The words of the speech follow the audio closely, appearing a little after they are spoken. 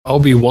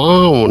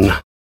Obi-Wan.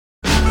 That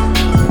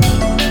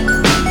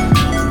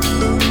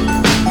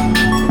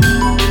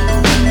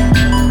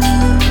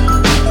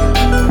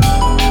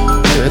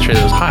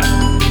trailer was hot.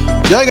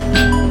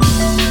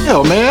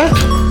 Hell, man.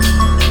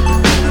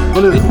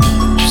 What did you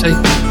say?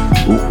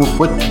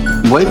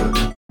 What?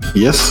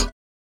 Yes.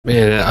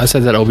 Man, I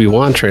said that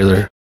Obi-Wan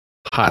trailer.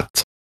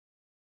 Hot.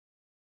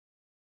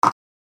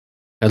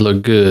 That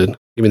looked good.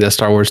 Give me that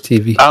Star Wars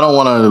TV. I don't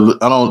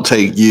want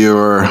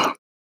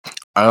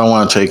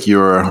to take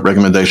your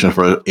recommendation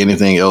for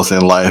anything else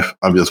in life.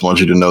 I just want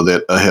you to know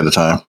that ahead of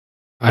time.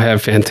 I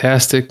have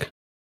fantastic.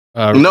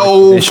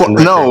 No. We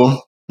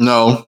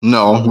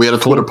had a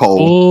Twitter poll.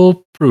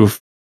 Full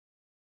proof.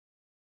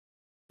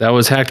 That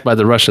was hacked by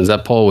the Russians.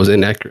 That poll was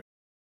inaccurate.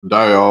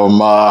 Damn.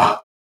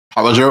 How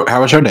was your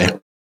day?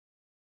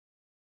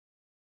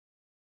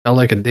 Felt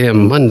like a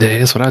damn Monday.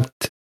 That's what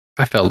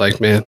I felt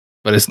like, man.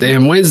 But it's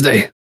damn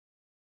Wednesday.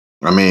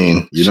 I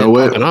mean, you know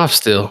what? I'm off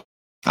still.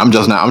 I'm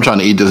trying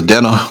to eat this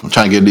dinner. I'm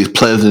trying to get these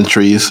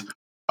pleasantries.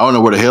 I don't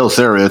know where the hell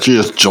Sarah is. She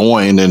just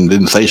joined and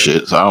didn't say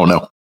shit, so I don't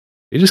know.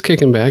 You're just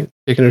kicking back,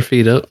 kicking her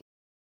feet up.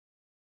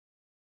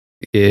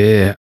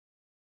 Yeah.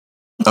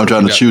 I'm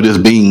trying to chew this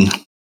bean.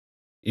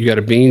 You got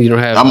a bean? You don't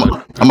have... I'm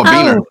a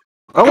beaner.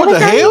 Oh, what the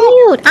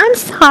hell? Mute. I'm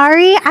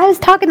sorry. I was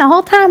talking the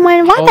whole time.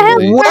 What the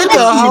hell? What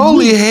the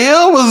holy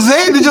hell was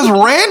that? It's just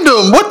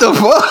random. What the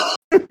fuck?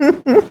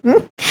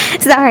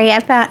 Sorry, I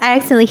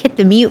accidentally hit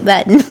the mute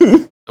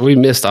button. We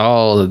missed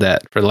all of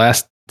that for the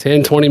last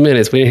 10, 20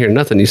 minutes. We didn't hear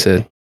nothing you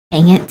said.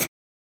 Dang it.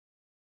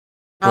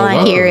 All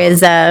I hear is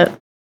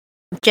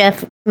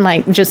Jeff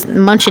like just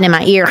munching in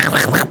my ear.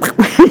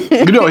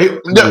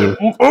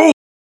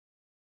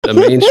 The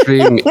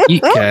mainstream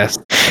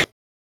eatcast.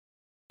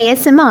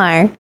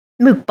 ASMR.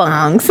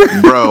 Mukbangs.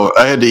 Bro,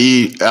 I had to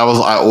eat.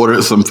 I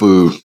ordered some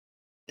food.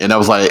 And I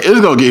was like, it's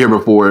going to get here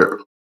before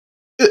it.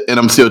 And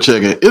I'm still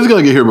checking. It's going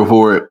to get here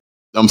before it.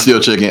 I'm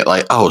still checking it.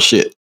 Like, oh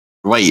shit.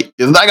 Wait,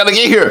 it's not going to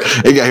get here.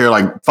 It got here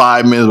like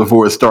 5 minutes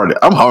before it started.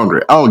 I'm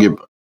hungry. I don't give.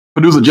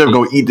 Producer Jeff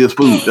going to eat this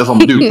food. That's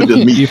what I'm going to do. Put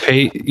this meat.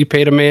 You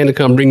paid a man to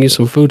come bring you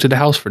some food to the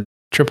house for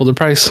triple the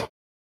price.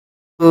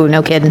 Ooh,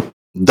 no kidding.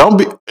 Don't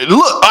be. Look,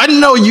 I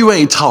know you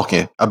ain't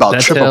talking about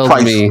that triple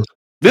price.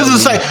 This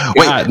is the same.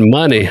 Wait,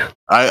 money.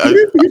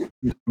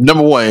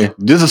 Number one,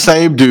 this is the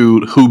same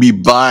dude who be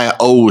buying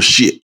old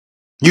shit.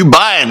 You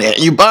buying that?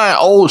 You buying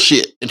old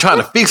shit and trying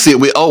to fix it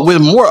with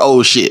more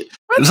old shit.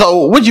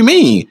 So what do you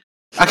mean?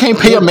 I can't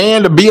pay a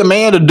man to be a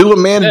man to do a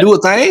man to do a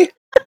thing.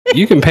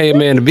 You can pay a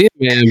man to be a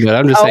man, but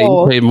I'm just saying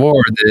you pay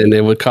more than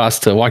it would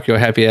cost to walk your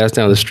happy ass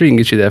down the street and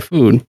get you that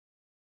food.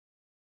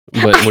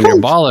 But when you're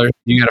a baller,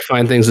 you got to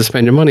find things to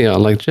spend your money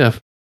on, like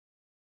Jeff.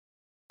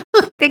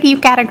 I think you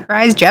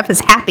categorize Jeff as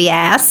happy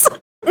ass.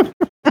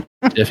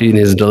 Jeff eating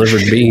his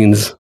delivered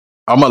beans.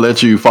 I'm going to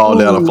let you fall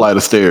down a flight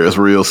of stairs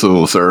real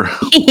soon, sir.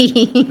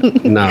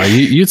 No,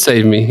 you'd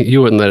save me.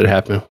 You wouldn't let it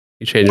happen.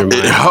 You change your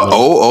mind.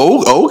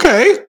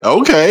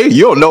 Okay.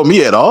 You don't know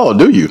me at all,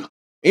 do you?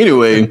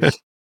 Anyway,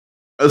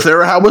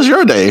 Sarah, how was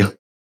your day?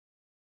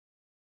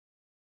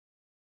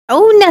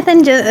 Oh,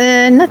 nothing.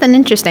 Nothing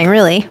interesting,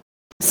 really.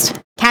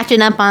 Just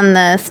catching up on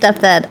the stuff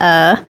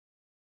that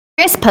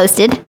Chris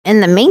posted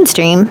in the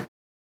mainstream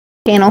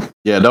channel.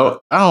 Yeah,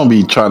 I don't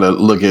be trying to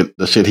look at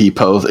the shit he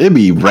posts. It'd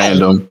be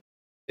random.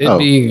 It'd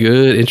be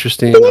good,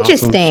 interesting.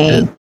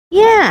 Awesome.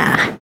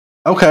 Yeah.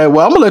 Okay,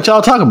 well, I'm gonna let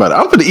y'all talk about it.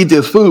 I'm gonna eat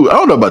this food. I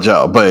don't know about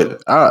y'all,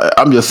 but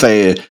I'm just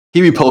saying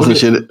he be posting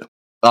shit.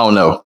 I don't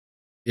know.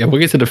 Yeah,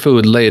 we'll get to the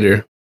food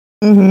later.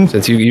 Mm-hmm.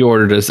 Since you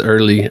ordered us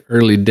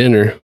early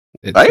dinner.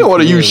 I ain't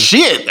order you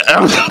shit.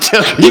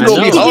 You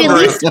gonna be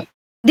hungry.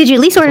 Did you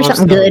at least order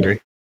something good?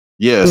 Hungry.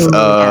 Yes.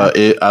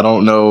 I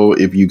don't know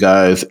if you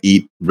guys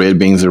eat red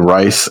beans and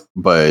rice,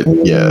 but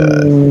yeah,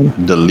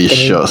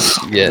 delicious.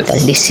 Yes,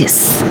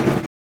 delicious.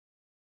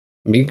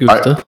 Me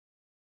gusta.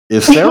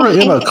 Is Sarah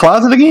in a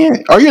closet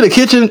again? Are you in the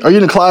kitchen? Are you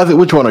in the closet?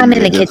 Which one are you? I'm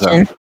in the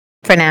kitchen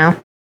for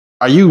now.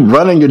 Are you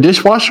running your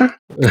dishwasher?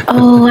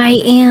 Oh,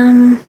 I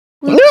am.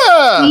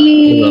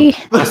 Yeah.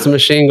 That's the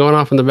machine going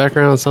off in the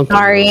background. Something.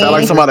 Sorry. Sound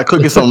like somebody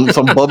cooking some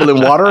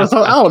bubbling water or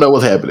something. I don't know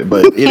what's happening,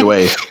 but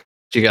anyway.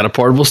 You got a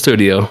portable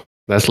studio.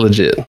 That's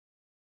legit.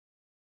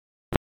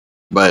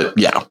 But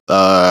yeah.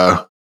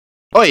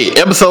 Wait,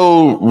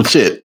 episode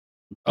shit.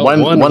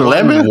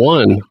 111?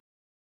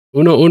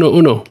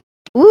 Uno.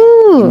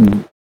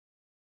 Ooh.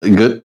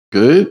 Good,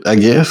 I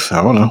guess.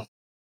 I don't know.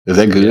 Is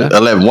that good? Yeah.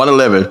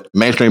 111,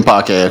 mainstream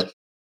podcast.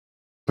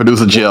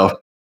 Producer Jeff.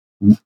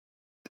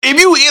 If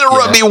you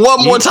interrupt me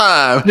one more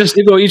time. Just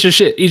go eat your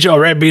shit. Eat your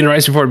red bean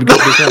rice before it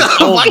becomes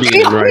cold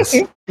bean rice.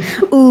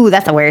 Ooh,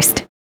 that's the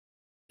worst.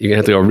 You're going to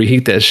have to go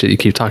reheat that shit. You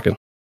keep talking.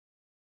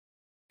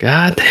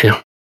 God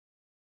damn.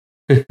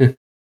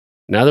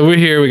 Now that we're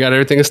here, we got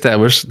everything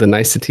established. The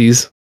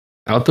niceties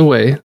out the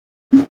way.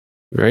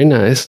 Very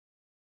nice.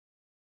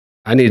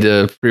 I need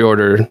to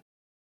pre-order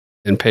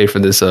and pay for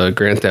this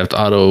Grand Theft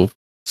Auto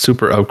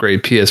Super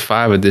Upgrade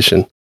PS5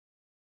 edition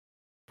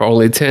for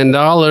only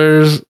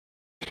 $10.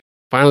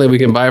 Finally, we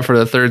can buy it for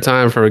the third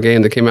time for a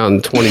game that came out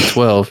in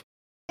 2012.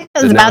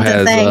 I was It now about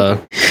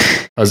to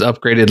has say.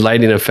 upgraded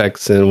lighting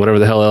effects and whatever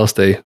the hell else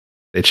they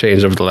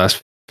changed over the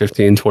last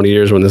 15, 20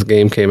 years when this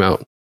game came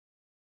out.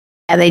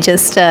 Yeah, they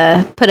just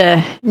put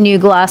a new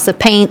gloss of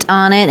paint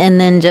on it and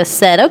then just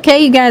said,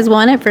 okay, you guys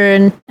want it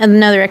for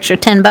another extra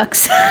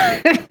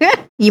 $10.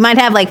 You might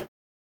have like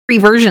 3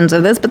 versions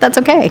of this, but that's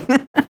okay.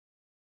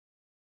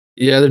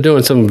 Yeah, they're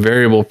doing some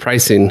variable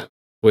pricing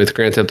with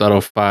Grand Theft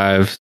Auto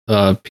 5,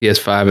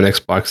 PS5, and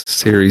Xbox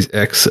Series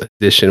X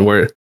edition,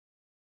 where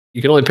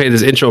you can only pay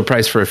this intro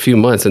price for a few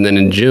months, and then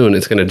in June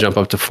it's going to jump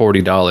up to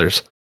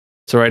 $40.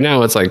 So right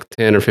now it's like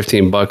 10 or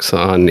 15 bucks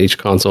on each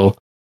console,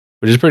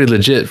 which is pretty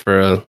legit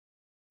for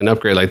an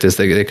upgrade like this.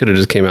 They could have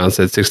just came out and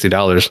said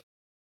 $60,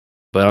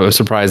 but I was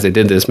surprised they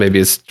did this. Maybe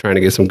it's trying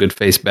to get some good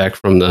face back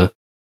from the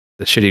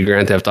shitty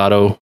Grand Theft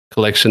Auto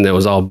collection that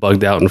was all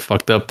bugged out and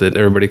fucked up that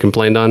everybody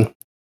complained on, and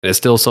it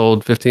still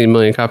sold 15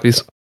 million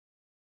copies.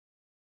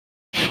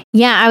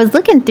 Yeah, I was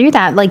looking through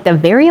that. Like the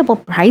variable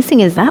pricing,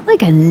 is that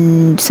like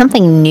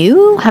something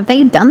new? Have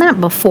they done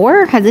that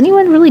before? Has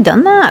anyone really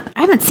done that?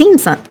 I haven't seen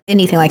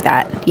anything like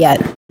that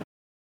yet.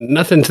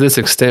 Nothing to this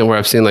extent where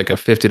I've seen like a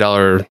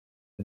 $50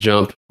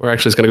 jump. We're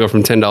actually going to go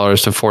from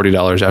 $10 to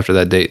 $40 after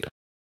that date.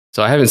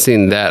 So I haven't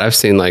seen that. I've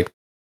seen like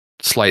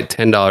slight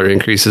 $10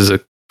 increases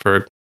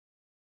for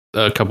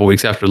a couple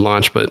weeks after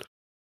launch, but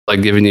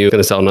like giving you going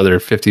to sell another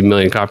 50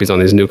 million copies on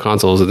these new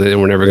consoles, and then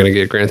we're never going to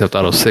get Grand Theft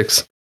Auto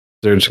 6.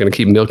 They're just going to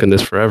keep milking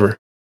this forever.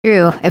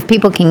 True. If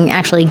people can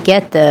actually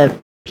get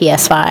the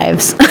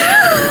PS5s.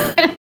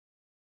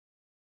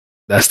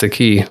 That's the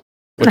key.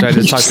 Which I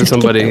just talked to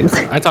somebody.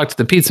 I talked to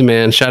the pizza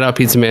man. Shout out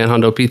Pizza Man,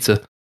 Hondo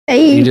Pizza.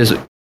 Hey. He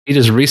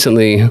just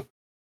recently,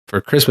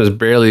 for Christmas,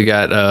 barely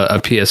got a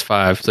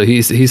PS5. So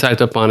he's hyped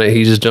up on it.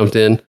 He just jumped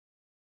in.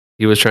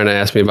 He was trying to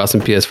ask me about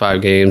some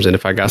PS5 games and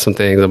if I got some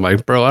things. I'm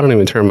like, bro, I don't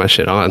even turn my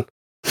shit on.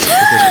 It's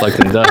just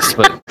collecting dust.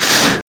 But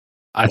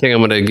I think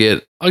I'll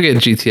get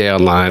GTA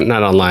online,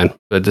 not online,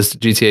 but this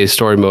GTA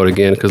story mode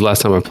again, because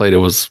last time I played it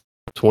was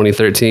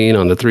 2013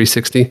 on the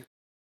 360.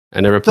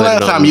 I never played the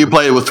last time you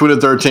played was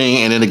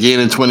 2013, and then again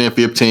in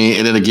 2015,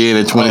 and then again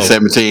in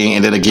 2017,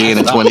 and then again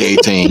in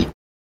 2018.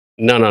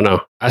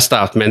 No. I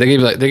stopped, man. They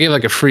gave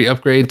like a free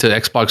upgrade to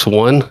Xbox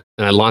One,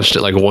 and I launched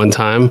it like one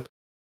time,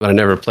 but I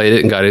never played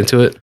it and got into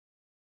it.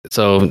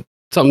 So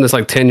something that's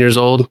like 10 years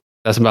old,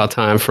 that's about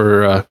time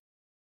for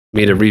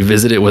me to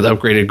revisit it with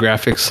upgraded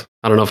graphics.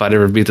 I don't know if I'd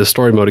ever beat the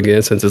story mode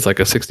again since it's like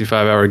a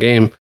 65-hour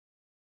game,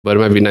 but it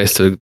might be nice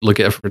to look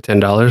at for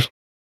 $10.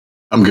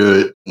 I'm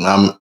good.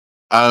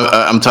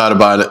 I'm tired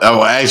about it.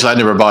 Oh, actually, I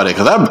never bought it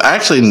because I've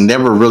actually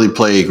never really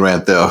played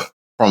Grand Theft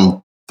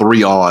from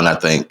 3 on, I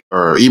think,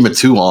 or even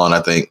 2 on,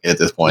 I think, at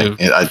this point.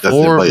 Yeah, I just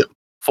didn't play it.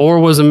 4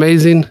 was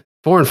amazing.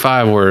 4 and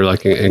 5 were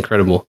like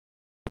incredible,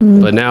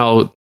 but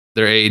now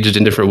they're aged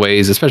in different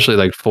ways. Especially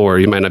like 4,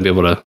 you might not be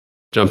able to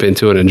jump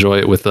into it and enjoy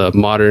it with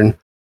modern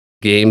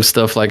game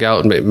stuff like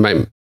out. It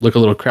might look a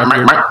little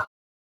crappier.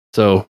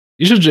 So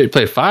you should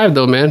play 5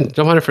 though, man.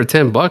 Jump on it for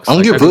 $10. I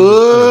don't give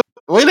a.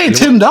 Wait, it ain't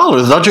 $10.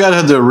 Don't you gotta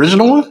have the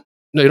original one?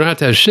 No, you don't have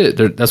to have shit.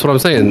 That's what I'm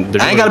saying.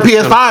 I ain't got a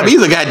PS5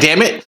 either. God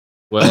damn it!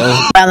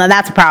 Well, no,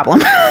 that's a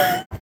problem.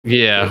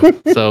 Yeah.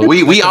 So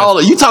we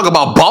all, you talk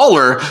about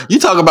baller. You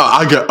talk about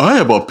I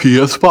have a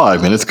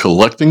PS5 and it's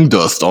collecting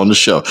dust on the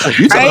shelf.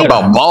 You talk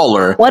about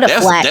baller. What a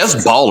flex.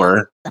 That's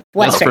baller.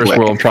 That's first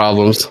world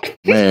problems.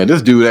 Man,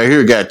 this dude out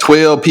here got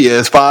 12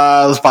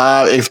 PS5s,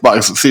 5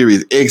 Xbox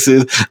Series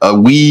X's, a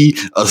Wii,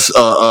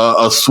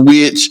 a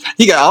Switch.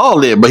 He got all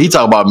that, but he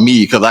talk about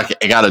me because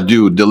I gotta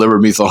deliver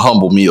me some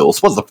humble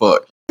meals. What the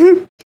fuck?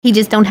 He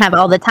just don't have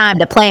all the time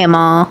to play them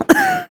all.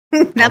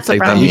 That's the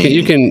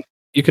problem.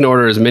 You can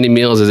order as many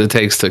meals as it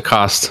takes to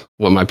cost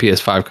what my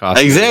PS5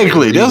 costs.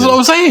 Exactly. That's what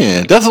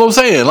I'm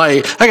saying.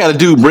 Like, I got a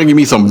dude bringing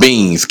me some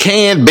beans,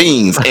 canned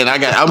beans, and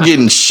I'm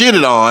getting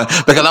shitted on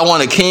because I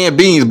wanted canned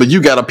beans, but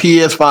you got a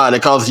PS5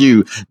 that costs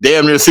you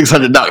damn near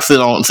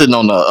 $600 sitting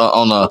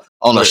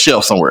on a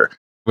shelf somewhere.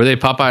 Were they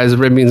Popeyes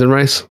red beans and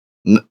rice?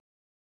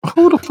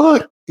 Who the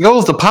fuck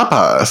goes to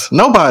Popeyes?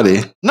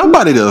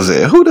 Nobody does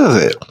that. Who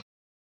does it?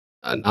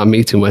 Not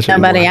me too much.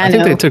 Somebody I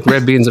think they took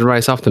red beans and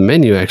rice off the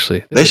menu.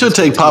 Actually, they should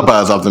take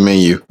Popeyes off the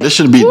menu. This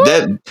should be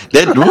that.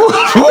 They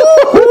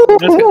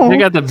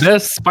got the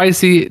best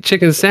spicy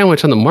chicken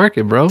sandwich on the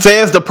market, bro.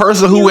 Says the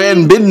person who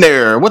hadn't been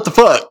there. What the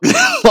fuck?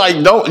 Like,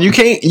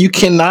 you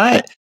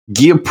cannot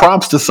give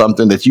props to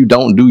something that you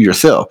don't do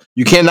yourself.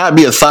 You cannot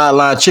be a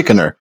sideline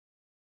chickener.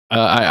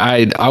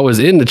 I was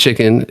in the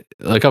chicken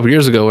a couple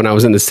years ago when I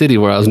was in the city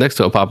where I was next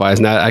to a Popeyes.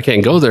 Now I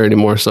can't go there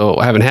anymore, so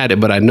I haven't had it,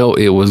 but I know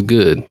it was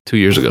good 2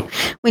 years ago.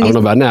 I don't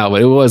know about now,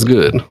 but it was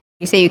good.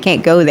 You say you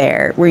can't go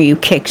there. Were you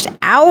kicked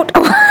out?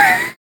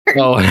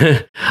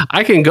 Oh,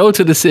 I can go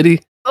to the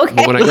city. Okay.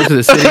 But when I go to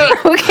the city,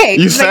 okay.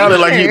 You sounded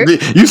like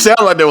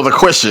there was a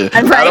question.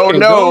 I don't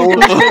know.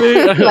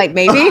 Like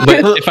maybe.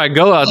 But if I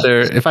go out there,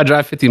 if I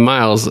drive 50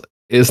 miles,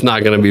 it's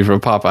not going to be from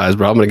Popeyes,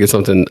 bro. I'm going to get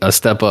something a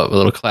step up, a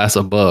little class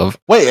above.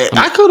 Wait,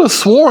 I could have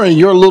sworn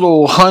your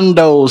little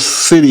Hondo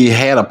city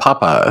had a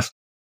Popeyes.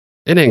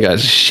 It ain't got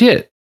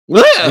shit.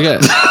 Yeah.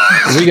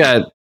 We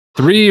got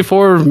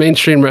 3-4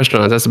 mainstream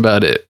restaurants. That's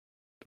about it.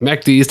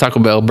 McD's, Taco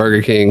Bell,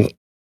 Burger King.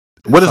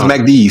 What is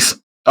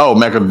McD's? Oh,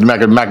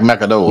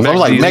 Macados. I was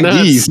like,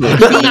 McD's.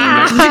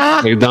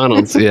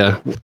 McDonald's, yeah.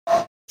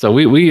 So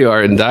we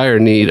are in dire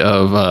need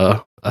of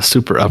a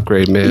super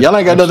upgrade, man. Y'all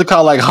ain't got nothing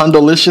called like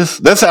Hondolicous?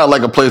 That sounds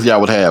like a place y'all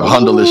would have.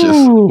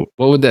 Hondolicous. Ooh,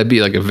 what would that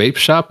be? Like a vape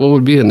shop? What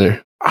would be in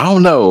there? I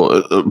don't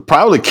know.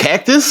 Probably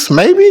Cactus,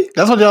 maybe?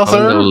 That's what y'all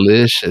serve?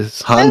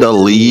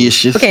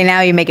 Hondolicous. Okay, now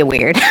you make it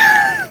weird.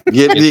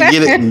 Get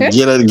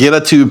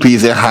a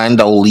 2-piece at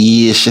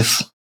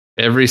Hondolicous.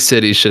 Every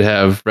city should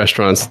have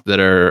restaurants that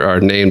are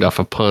named off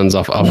of puns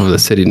off of the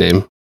city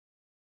name.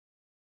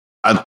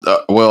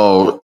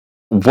 Well,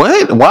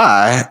 what?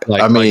 Why?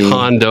 Like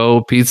Hondo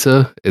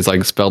pizza is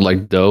like spelled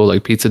like dough,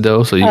 like pizza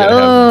dough. So you gotta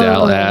have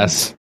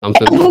Dallas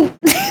something.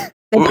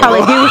 They probably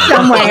do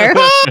somewhere.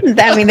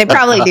 I mean, they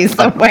probably do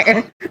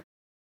somewhere.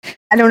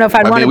 I don't know if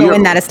I'd want to go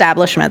in that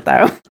establishment,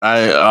 though.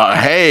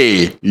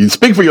 Hey, you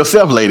speak for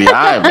yourself, lady.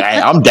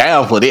 I'm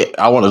down for that.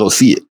 I want to go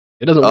see it.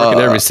 It doesn't work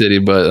in every city,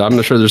 but I'm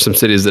sure there's some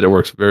cities that it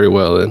works very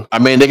well in. I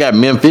mean, they got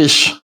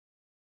Memfish.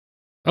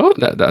 Oh,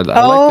 I like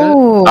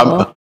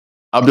that.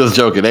 I'm just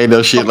joking. Ain't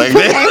no shit like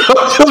that.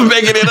 I'm just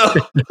making it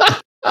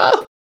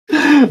up.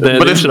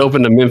 But it should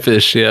open to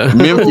Memfish, yeah.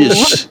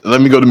 Memfish.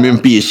 Let me go to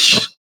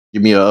Memfish.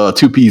 Give me a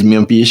 2-piece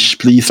Memfish,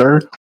 please, sir.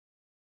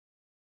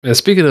 And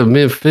speaking of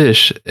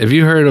Memfish, have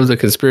you heard of the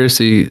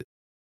conspiracy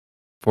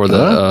for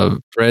the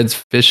Fred's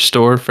Fish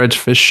store, Fred's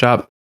Fish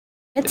shop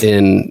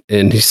in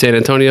San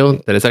Antonio?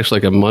 That it's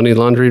actually like a money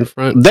laundering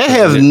front. That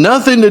has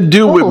nothing to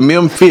do with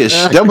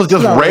Memfish. That was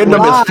just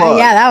random as fuck.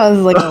 Yeah, that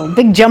was like a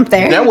big jump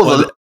there. That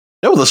was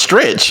a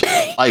stretch.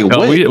 Like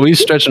we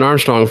stretch an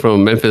Armstrong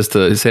from Memphis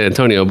to San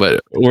Antonio, but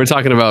we're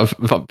talking about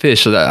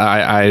fish. So that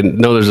I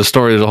know there's a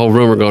whole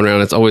rumor going around.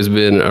 It's always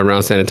been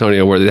around San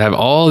Antonio where they have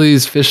all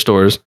these fish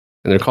stores,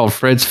 and they're called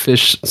Fred's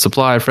Fish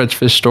Supply, Fred's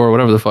Fish Store,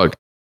 whatever the fuck.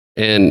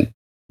 And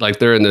like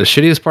they're in the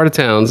shittiest part of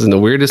towns, in the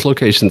weirdest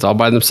locations, all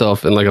by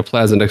themselves, in like a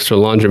plaza next to a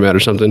laundromat or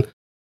something.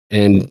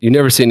 And you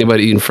never see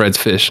anybody eating Fred's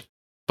fish,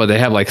 but they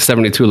have like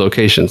 72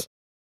 locations.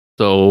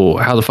 So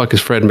how the fuck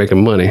is Fred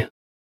making money?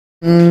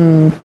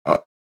 A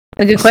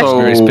good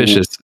question. Very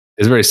suspicious.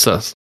 It's very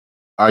sus.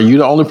 Are you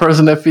the only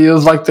person that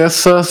feels like that's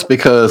sus?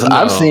 Because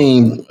I've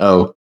seen.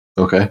 Oh,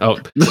 okay. Oh,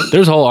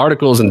 there's whole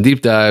articles and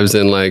deep dives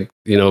and like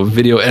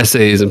video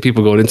essays and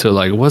people going into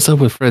like, what's up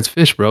with Fred's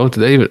Fish, bro?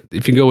 Do they even?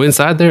 If you go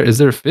inside there, is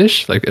there a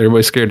fish? Like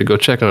everybody's scared to go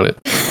check on it.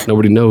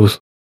 Nobody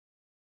knows.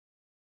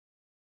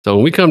 So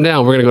when we come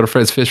down, we're gonna go to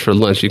Fred's Fish for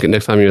lunch.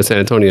 Next time you're in San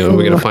Antonio, and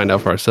we're gonna find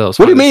out for ourselves.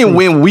 What do you mean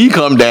when we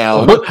come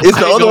down? It's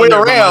the other way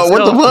around.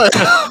 What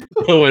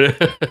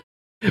the fuck?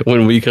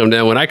 When we come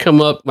down, when I come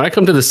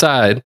to the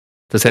side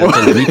to San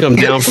Antonio, we come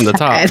down from the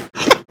top.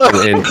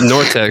 And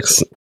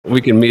Nortex,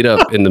 we can meet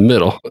up in the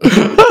middle.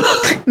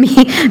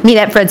 meet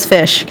at Fred's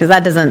Fish, because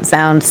that doesn't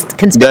sound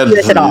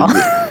conspicuous at all.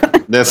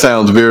 That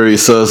sounds very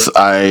sus.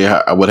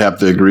 I would have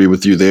to agree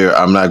with you there.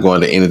 I'm not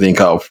going to anything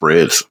called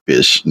Fred's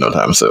Fish no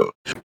time soon.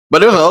 But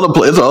there's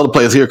another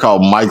place here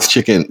called Mike's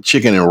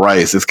Chicken and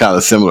Rice. It's kind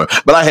of similar,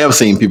 but I have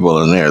seen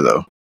people in there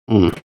though.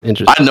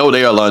 Interesting. I know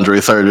they are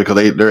laundry service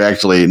because they're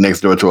actually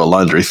next door to a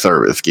laundry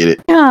service. Get it?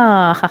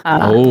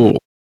 Oh,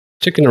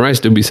 chicken and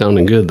rice do be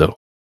sounding good though.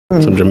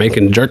 Some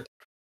Jamaican jerk.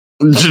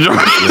 You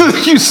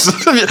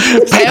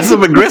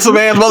passive aggressive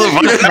ass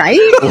motherfucker, right?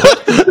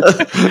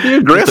 You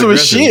aggressive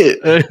as shit,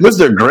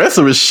 Mr.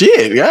 Aggressive as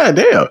shit. God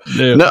damn.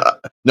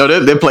 No,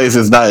 that place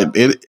is not.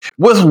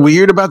 What's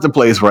weird about the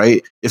place,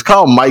 right? It's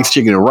called Mike's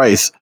Chicken and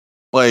Rice,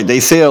 but they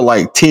sell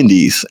like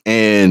tendies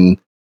and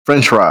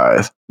French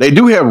fries. They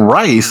do have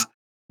rice,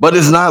 but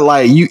it's not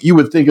like you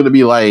would think it would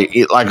be like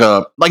you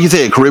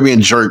said,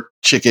 Caribbean jerk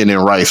chicken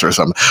and rice or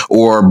something,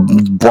 or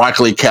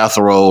broccoli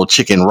casserole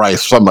chicken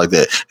rice, something like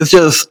that. It's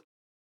just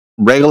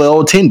regular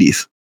old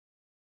tendies.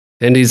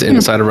 Tendies and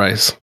a side of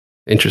rice.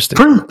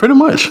 Interesting. Pretty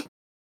much.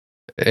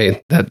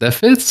 Hey, that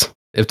fits.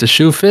 If the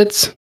shoe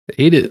fits,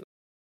 eat it.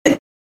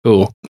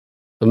 Cool.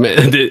 So,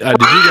 man, did you guys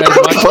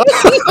watch?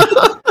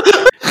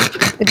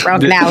 It's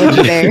broken out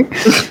there.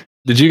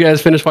 Did you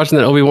guys finish watching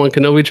that Obi-Wan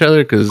Kenobi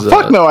trailer? Because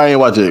fuck no, I ain't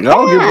watching it.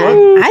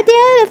 I did.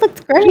 It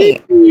looked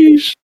great.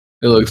 It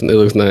looks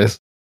nice.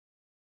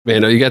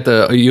 Man, you got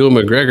the Ewan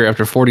McGregor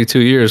after 42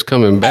 years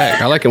coming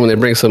back. I like it when they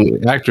bring some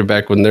actor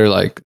back when they're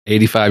like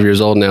 85 years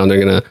old now and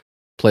they're gonna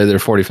play their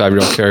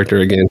 45-year-old character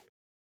again.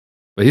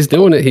 But he's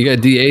doing it. He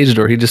got de-aged,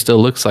 or he just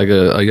still looks like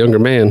a younger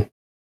man.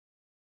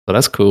 So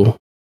that's cool.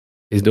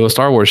 He's doing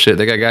Star Wars shit.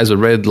 They got guys with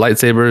red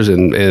lightsabers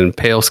and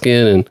pale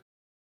skin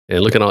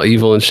and looking all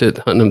evil and shit,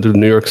 hunting them through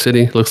New York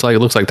City. It looks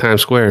like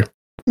Times Square,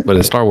 but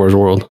in Star Wars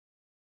world.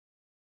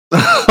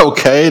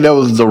 Okay, that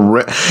was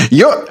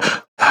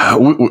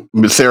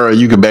Sarah,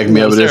 you can back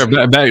me up. Sarah,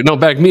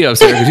 back me up,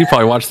 Sarah, because you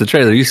probably watched the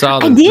trailer. You saw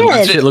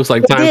that shit looks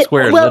like Times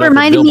Square. Well, it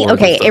reminded me.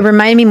 Okay, it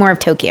reminded me more of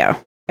Tokyo.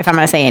 If I'm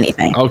gonna say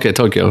anything. Okay,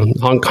 Tokyo,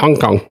 Hong Kong.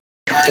 What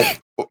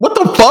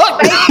the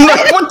fuck?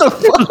 What the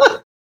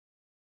fuck?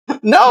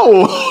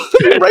 No,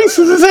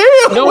 racist as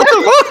hell. No, what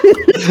the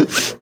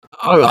fuck?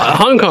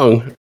 Hong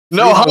Kong.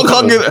 No,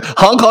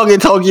 Hong Kong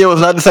and Tokyo is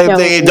not the same No,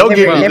 thing. Don't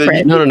they're get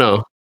very different.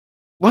 No.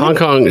 What? Hong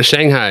Kong,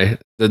 Shanghai,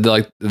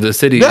 the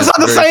city. That's not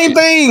the same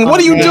thing. What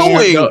are you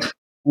doing?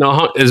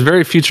 No, it's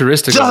very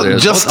futuristic over there.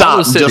 Just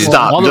stop.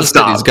 All those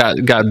cities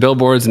got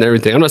billboards and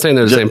everything. I'm not saying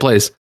they're the same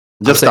place.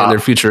 I'm saying they're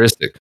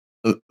futuristic.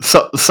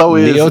 So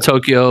is Neo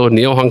Tokyo,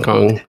 Neo Hong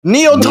Kong.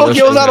 Neo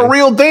Tokyo is not a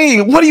real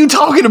thing. What are you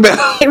talking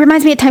about? It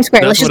reminds me of Times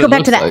Square. Let's just go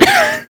back to that.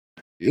 Like.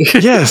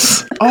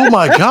 Yes. Oh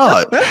my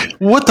God.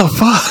 What the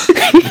fuck?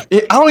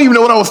 I don't even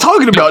know what I was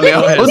talking about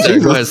now.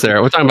 Go ahead,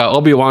 Sarah. We're talking about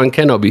Obi-Wan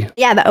Kenobi.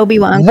 Yeah, the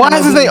Obi-Wan. Why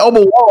does it say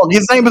Obi-Wan?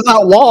 His name is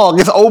not Wong.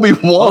 It's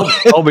Obi-Wan.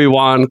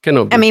 Obi-Wan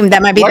Kenobi. I mean,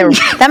 that might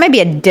be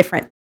a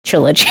different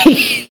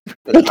trilogy.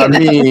 I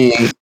mean,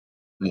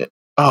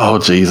 oh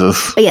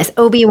Jesus. But yes,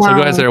 Obi-Wan. So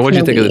go ahead, Sarah. What do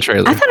you think of the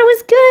trailer? I thought it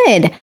was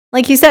good.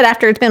 Like you said,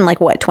 after it's been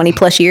 20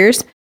 plus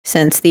years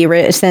since the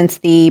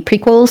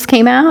prequels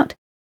came out.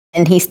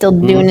 And he's still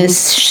doing his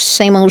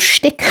same old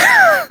shtick.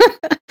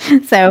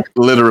 So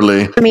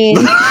literally, I mean,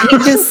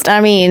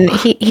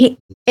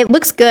 it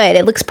looks good.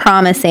 It looks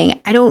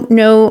promising. I don't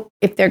know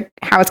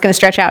how it's going to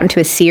stretch out into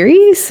a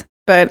series,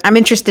 but I'm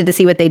interested to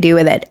see what they do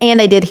with it. And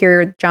I did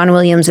hear John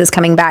Williams is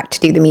coming back to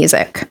do the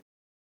music.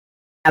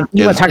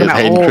 You want to talk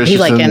about old? He's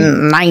like in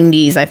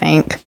 90s, I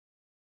think.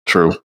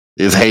 True.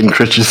 Is Hayden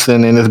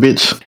Christensen in this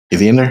bitch?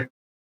 Is he in there?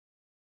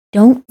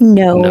 Don't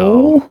know.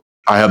 No.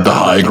 I have the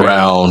high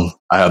ground.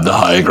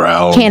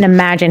 Can't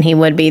imagine he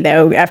would be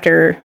though.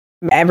 After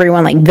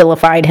everyone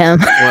vilified him.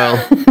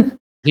 Well,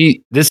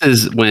 this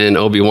is when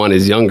Obi-Wan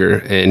is younger,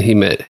 and he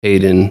met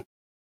Hayden.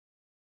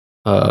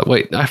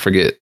 Wait, I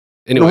forget.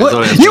 Anyway, you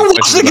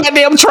watched the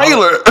goddamn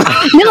trailer.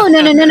 No.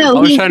 I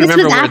was trying to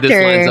remember where this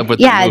lines up with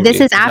the movie.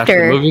 This is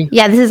after.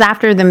 Yeah, this is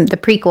after the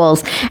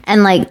prequels,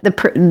 and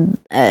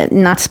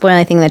not to spoil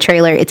anything in the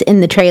trailer. It's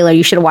in the trailer.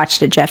 You should have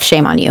watched it, Jeff.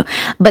 Shame on you.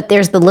 But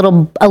there's a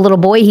little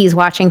boy he's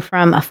watching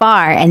from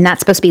afar, and that's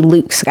supposed to be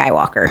Luke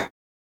Skywalker.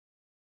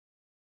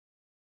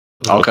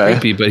 Okay,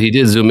 creepy, but he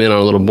did zoom in on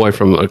a little boy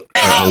from on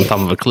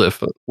top of a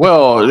cliff.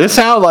 Well, it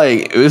sounds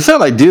like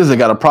Disney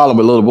got a problem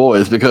with little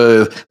boys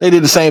because they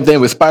did the same thing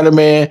with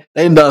Spider-Man.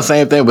 They done the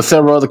same thing with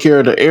several other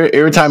characters.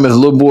 Every time there's a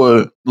little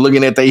boy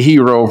looking at their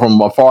hero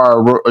from afar,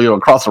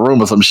 across the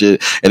room or some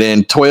shit, and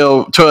then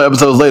 12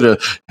 episodes later,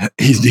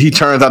 he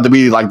turns out to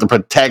be like the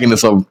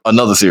protagonist of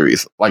another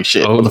series. Like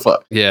shit, what the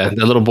fuck? Yeah,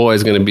 the little boy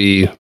is going to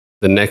be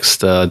the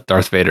next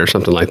Darth Vader or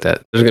something like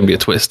that. There's going to be a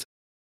twist.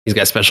 He's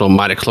got special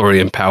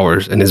midichlorian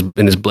powers in his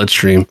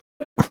bloodstream.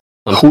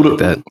 Like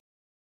that.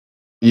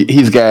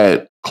 He's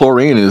got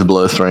chlorine in his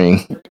bloodstream.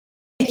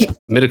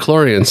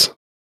 Midichlorians.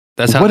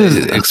 That's how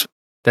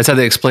that's how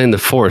they explain the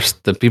Force.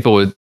 The people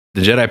with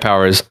the Jedi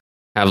powers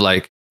have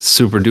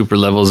super duper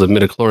levels of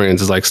midichlorians.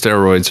 It's like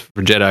steroids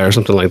for Jedi or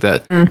something like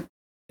that. And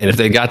if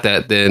they got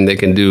that, then they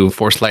can do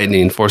Force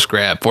lightning, Force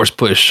grab, Force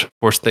push,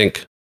 Force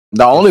think.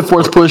 The only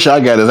Force push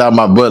I got is out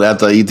my butt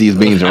after I eat these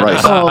beans and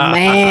rice. Oh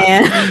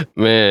man,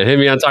 hit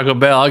me on Taco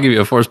Bell. I'll give you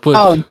a Force push.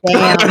 Oh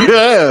damn,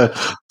 yeah,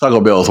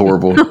 Taco Bell is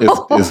horrible.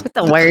 It's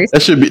the worst.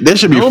 That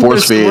should be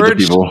force fed to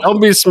people. Don't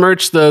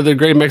besmirch the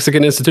great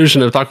Mexican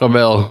institution of Taco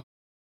Bell.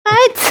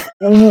 What?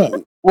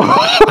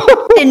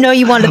 Didn't know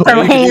you wanted to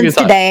throw hands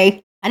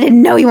today. I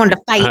didn't know you wanted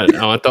to fight.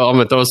 I'm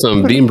gonna throw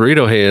some bean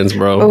burrito hands,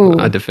 bro. Ooh.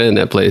 I defend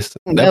that place.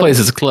 That place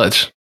is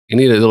clutch. You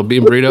need a little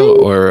bean burrito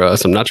or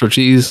some nacho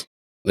cheese.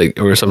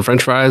 Or some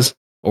French fries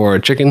or a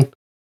chicken.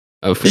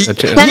 Where the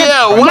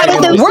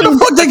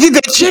fuck they get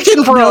that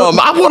chicken from?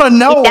 I want to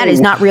know. That is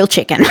not real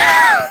chicken.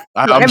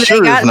 I'm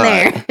sure it's not.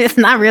 There, it's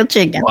not real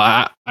chicken.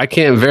 Well, I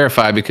can't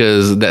verify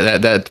because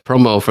that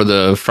promo for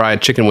the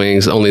fried chicken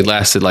wings only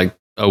lasted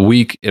a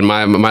week, and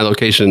my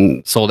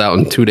location sold out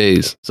in 2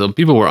 days. So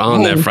people were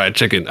on that fried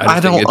chicken. I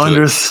don't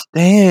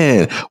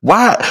understand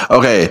why.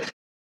 Okay.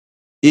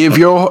 If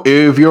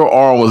your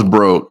arm was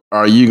broke,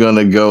 are you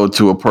gonna go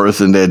to a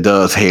person that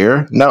does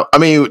hair? No, I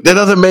mean that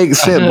doesn't make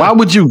sense. Why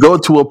would you go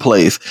to a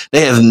place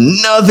that has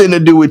nothing to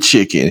do with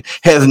chicken,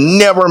 has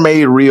never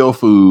made real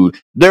food?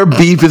 Their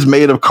beef is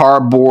made of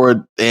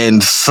cardboard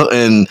and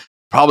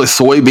probably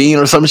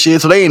soybean or some shit,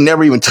 so they ain't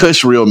never even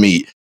touched real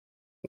meat.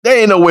 There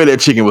ain't no way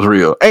that chicken was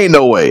real. Ain't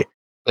no way.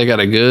 They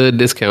got a good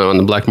discount on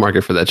the black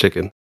market for that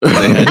chicken.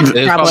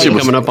 It's probably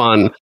coming up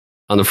on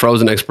the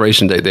frozen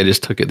expiration date. They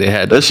just took it. They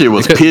had that shit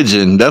was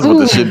pigeon. That's what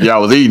the shit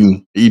y'all was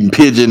eating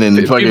pigeon and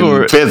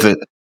fucking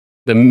pheasant.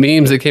 The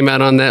memes that came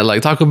out on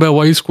that, Taco Bell,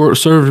 why you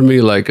served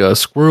me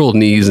squirrel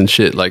knees and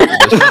shit, the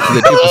shit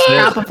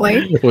that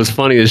people said was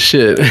funny as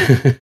shit.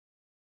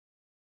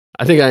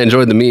 I think I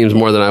enjoyed the memes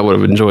more than I would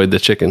have enjoyed the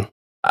chicken.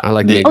 I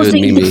like the good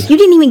meme. You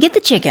didn't even get the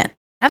chicken.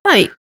 I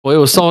thought. Well, it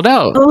was sold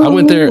out. I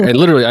went there and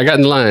literally I got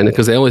in line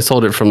because they only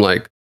sold it from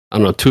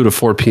 2 to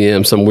 4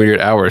 p.m. some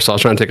weird hour. So I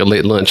was trying to take a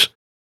late lunch.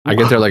 I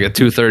get there at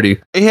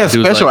 2:30. It has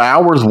special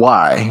hours.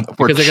 Why?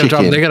 Because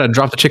they gotta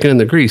drop the chicken in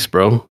the grease,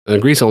 bro. And the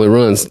grease only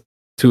runs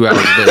 2 hours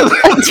a day.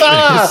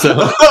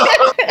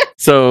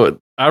 so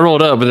I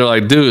rolled up and they're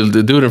like, dude,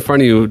 the dude in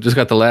front of you just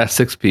got the last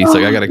 6 piece.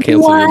 I gotta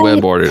cancel your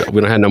web order.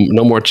 We don't have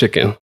no more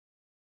chicken.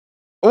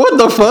 What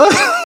the fuck?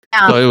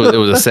 So it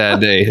was a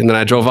sad day. And then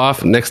I drove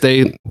off. Next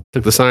day,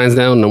 took the signs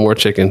down, no more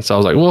chicken. So I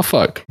was like, well,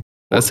 fuck.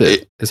 That's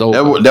it. It's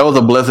over. That was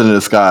a blessing in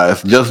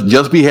disguise.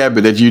 Just be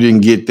happy that you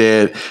didn't get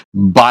that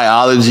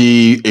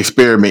biology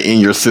experiment in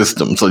your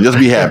system. So just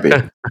be happy.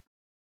 I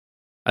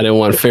didn't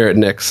want ferret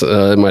necks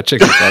in my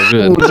chicken. So I was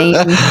good.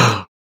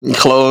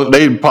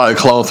 They probably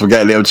cloned some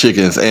goddamn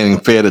chickens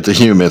and fed it to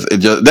humans.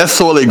 That's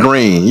Soylent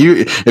Green.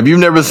 If you've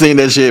never seen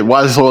that shit,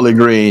 watch Soylent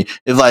Green.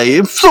 It's like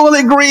it's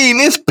Soylent Green.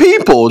 It's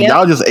people. Yep.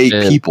 Y'all just ate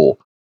people.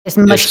 It's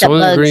mushed up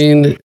Soylent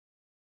Green.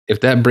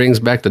 If that brings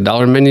back the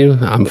dollar menu,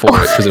 I'm for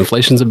it because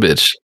inflation's a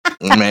bitch.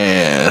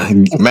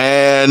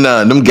 Man,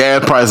 them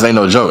gas prices ain't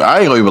no joke. I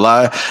ain't gonna even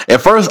lie. At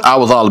first, I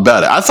was all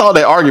about it. I saw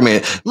that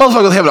argument.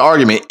 Motherfuckers having an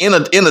argument in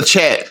a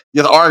chat,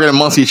 just arguing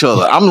amongst each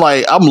other. I'm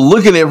like, I'm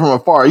looking at it from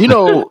afar. You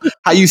know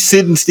how you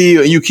sitting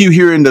still and you keep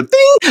hearing the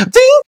ding,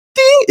 ding,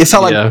 ding. It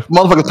sounds like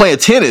motherfuckers playing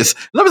tennis.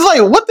 And I was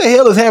like, what the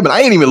hell is happening?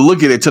 I ain't even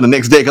look at it till the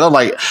next day because I'm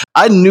like,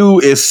 I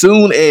knew as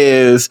soon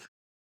as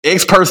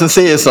X person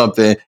said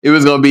something, it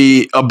was gonna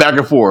be a back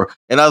and forth,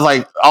 and I was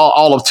like,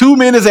 all of 2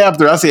 minutes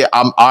after, I said,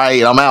 "I'm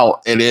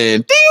out," and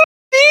then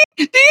ding,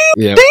 ding,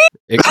 ding.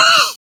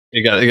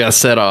 It got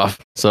set off.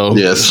 So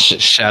yes,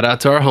 shout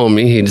out to our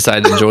homie. He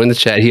decided to join the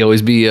chat. He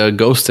always be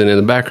ghosting in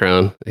the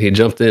background. He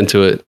jumped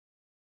into it,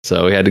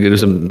 so we had to do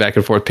some back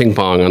and forth ping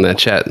pong on that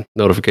chat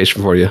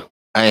notification for you.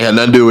 I ain't had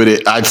nothing to do with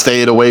it. I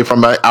stayed away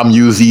from it. I'm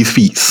using these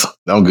feats.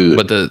 I'm good.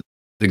 But the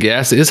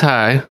gas is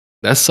high.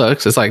 That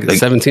sucks. It's like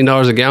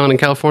 $17 a gallon in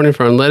California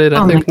for unleaded.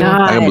 I think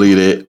now. I can believe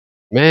it.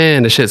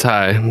 Man, the shit's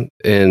high,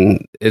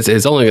 and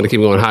it's only going to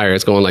keep going higher.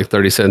 It's going like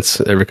 30 cents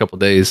every couple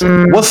of days.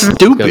 What's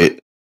stupid?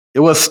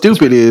 What's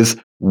stupid is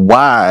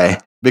why?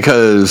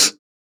 Because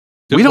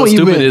we don't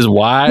even. Stupid is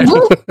why. I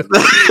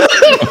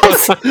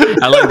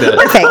like that.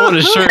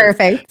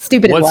 Perfect.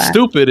 Stupid. What's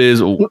stupid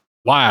is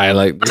why?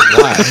 Like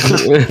why?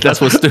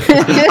 That's what's stupid.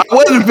 I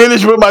wasn't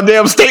finished with my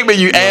damn statement,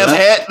 you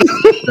asshat.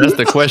 That's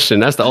the question.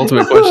 That's the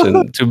ultimate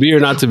question. To be or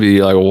not to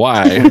be? Like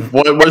why?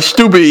 What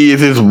stupid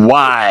is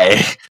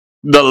why?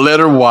 The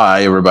letter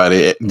Y,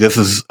 everybody. This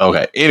is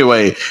okay.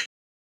 Anyway,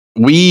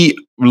 we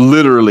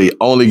literally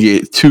only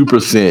get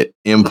 2%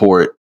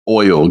 import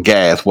oil,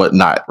 gas,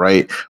 whatnot.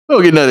 Right? We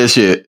don't get none of this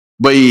shit.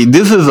 But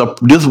this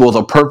was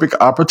a perfect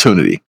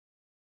opportunity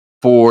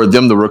for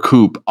them to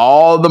recoup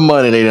all the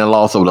money they done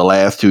lost over the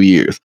last 2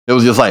 years. It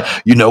was just like,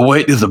 you know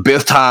what? This is the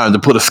best time to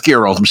put a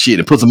scare on some shit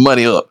and put some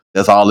money up.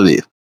 That's all it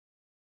is.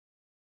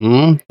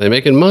 They're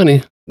making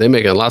money. They're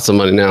making lots of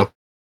money now.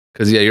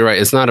 Because yeah, you're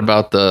right. It's not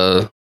about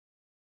the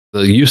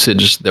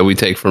usage that we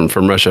take from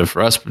Russia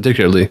for us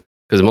particularly,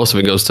 because most of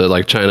it goes to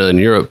like China and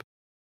Europe.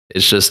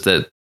 It's just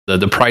that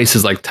the price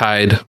is like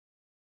tied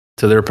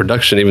to their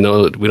production, even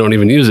though we don't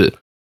even use it.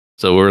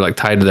 So we're like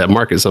tied to that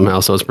market somehow.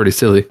 So it's pretty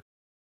silly.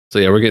 So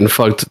yeah, we're getting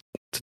fucked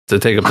to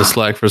take up the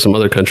slack for some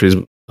other countries'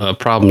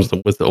 problems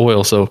with the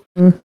oil. So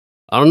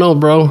I don't know,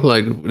 bro.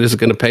 Like this is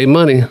gonna pay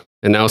money,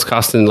 and now it's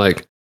costing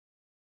like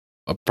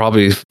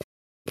probably.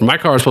 My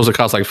car is supposed to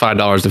cost like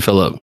 $5 to fill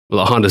up. With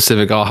a Honda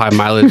Civic, all high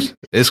mileage,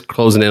 it's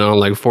closing in on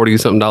like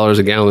 $40-something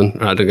a gallon.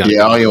 I don't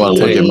even want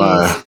to look at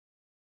mine.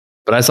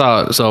 But I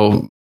saw,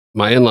 so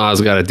my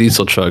in-laws got a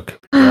diesel truck.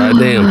 God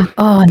damn,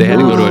 they had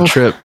to go to a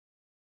trip.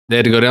 They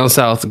had to go down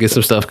south to get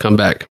some stuff, come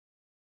back.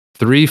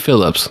 3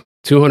 fill-ups.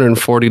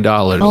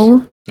 $240.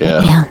 Oh,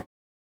 yeah.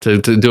 To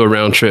do a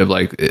round trip.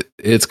 Like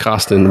it's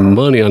costing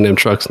money on them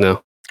trucks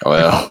now.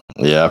 Well,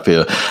 yeah,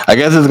 I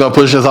guess it's gonna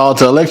push us all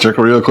to electric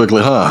real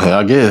quickly, huh?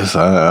 I guess.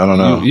 I don't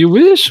know. You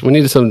wish? We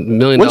need some $1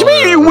 million. What you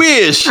mean you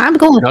wish? I'm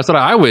going. That's what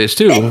I wish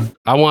too.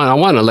 I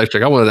want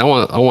electric. I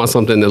want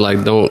something that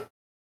like don't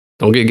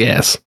get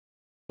gas.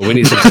 We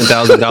need some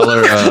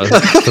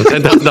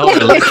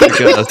 $10,000 electric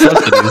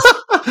subsidies.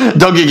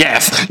 Don't get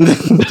gas.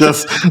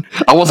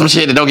 I want some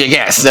shit that don't get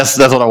gas. That's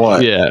what I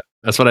want. Yeah,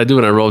 that's what I do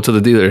when I roll up to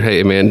the dealer.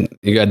 Hey man,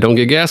 you got don't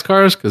get gas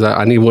cars? Because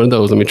I need one of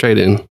those. Let me trade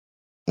in.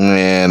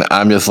 And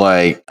I'm just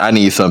like, I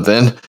need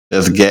something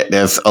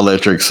that's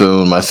electric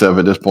soon myself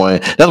at this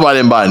point. That's why I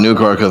didn't buy a new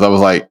car, because I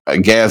was like,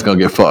 gas gonna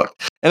get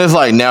fucked. And it's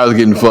like now it's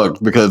getting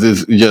fucked because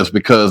it's just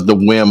because the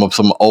whim of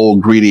some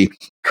old greedy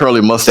curly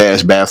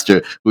mustache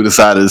bastard who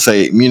decided to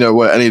say, you know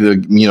what, I need to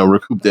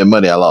recoup that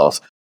money I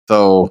lost.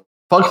 So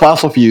fuck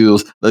fossil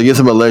fuels. Let's get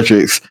some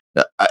electrics.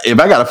 If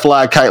I got to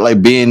fly a kite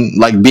like Ben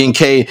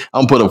K,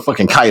 I'm gonna put a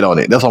fucking kite on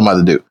it. That's what I'm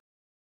about to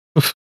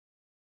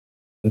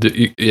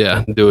do.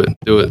 Do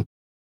it.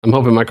 I'm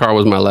hoping my car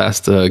was my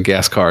last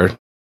gas car,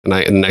 and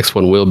the next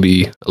one will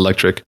be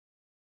electric.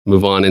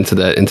 Move on into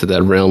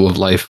that realm of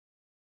life.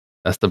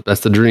 That's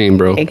the dream,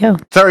 bro. There you go.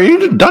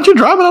 Sorry, don't you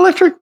drive an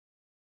electric?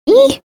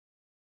 Oh.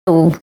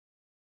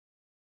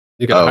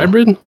 You got a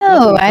hybrid?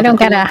 No, I don't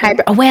got a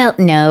hybrid. Oh, well,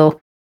 no.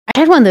 I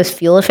had one of those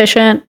fuel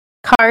efficient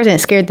cars, and it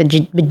scared the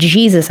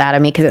bejesus out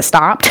of me because it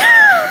stopped.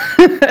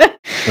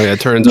 It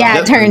turned off. Yeah,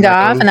 it turned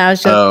off, and I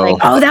was just like,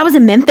 oh, that was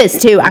in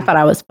Memphis too. I thought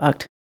I was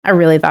fucked. I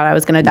really thought I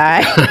was going to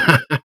die.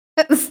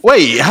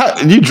 Wait,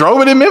 you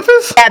drove it in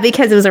Memphis? Yeah,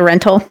 because it was a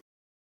rental.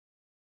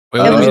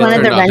 Well, It was you one of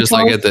turn the it off just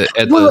like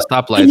at Well, the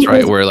stoplights, it right,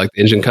 was- where like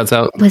the engine cuts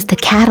out. Was the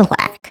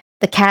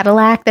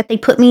Cadillac that they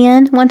put me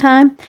in one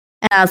time,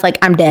 and I was like,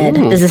 I'm dead.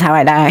 Ooh. This is how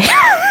I die.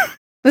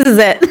 This is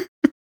it.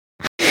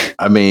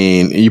 I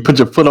mean, you put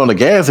your foot on the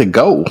gas and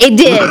go. It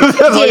did.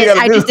 That's all you It did. gotta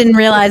I do. just didn't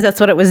realize that's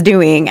what it was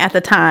doing at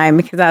the time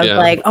because I was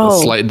like, a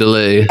oh, slight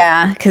delay.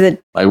 yeah, because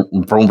it. Like,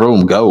 vroom,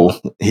 vroom, go.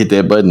 Hit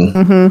that button.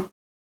 Mm-hmm.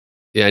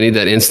 Yeah, I need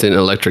that instant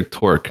electric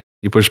torque.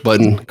 You push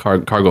button, car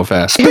go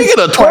fast. Speaking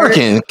of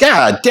twerking,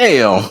 god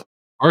damn.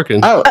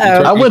 Twerking.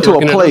 I went to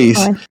a place.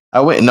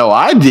 No,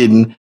 I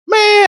didn't.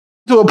 Man,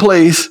 to a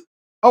place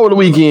over the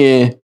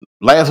weekend,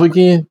 last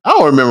weekend. I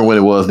don't remember when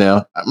it was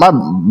now. My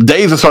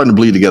days are starting to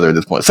bleed together at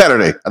this point.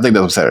 Saturday. I think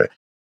that was Saturday.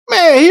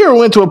 Man, here I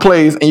went to a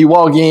place and you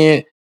walk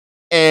in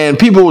and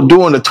people were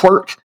doing the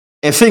twerk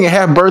and singing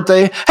happy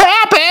birthday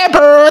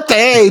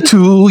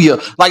to you.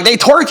 Like they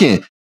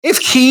twerking. It's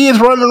kids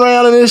running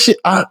around and this shit.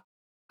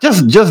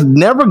 Just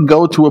never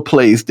go to a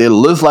place that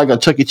looks like a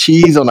Chuck E.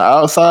 Cheese on the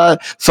outside,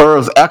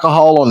 serves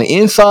alcohol on the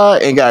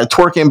inside, and got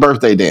twerking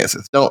birthday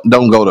dances. Don't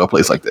go to a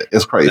place like that.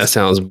 It's crazy. That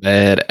sounds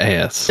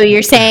badass. So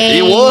you're saying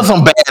It was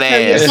some So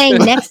you're badass. saying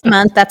next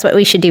month that's what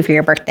we should do for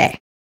your birthday?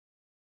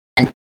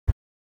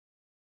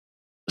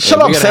 Shut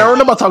Yeah, up, we gotta- Sarah.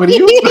 Nobody talking to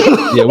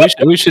you.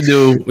 Yeah,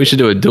 we should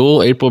do a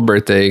dual April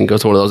birthday and go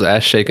to one of those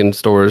ass shaking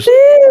stores,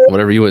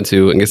 whatever you went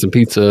to, and get some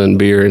pizza and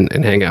beer and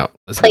hang out.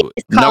 Let's do it.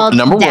 It's called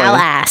number one.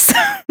 Dallas.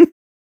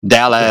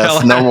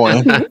 Dallas, number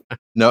one.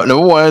 No,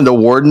 number one, the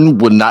warden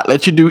would not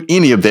let you do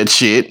any of that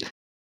shit.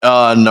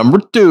 Number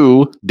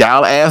two,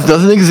 Dallas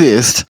doesn't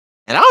exist.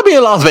 And I'll be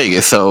in Las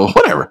Vegas, so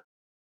whatever.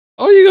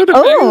 Oh, you go to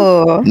Vegas?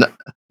 Oh,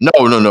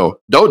 No.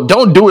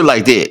 Don't do it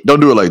like that. Don't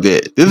do it like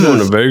that. This You going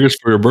to is Vegas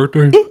for your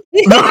birthday?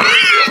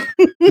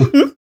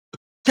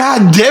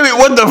 God damn it,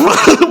 what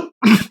the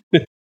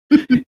fuck?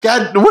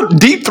 God, what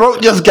Deep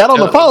Throat just got on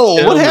the phone.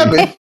 Tell What me.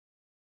 happened?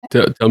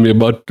 Tell me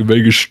about the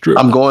Vegas Strip.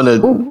 I'm going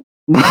to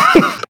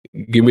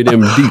Give me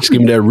them deets.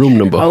 Give me that room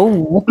number.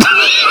 oh.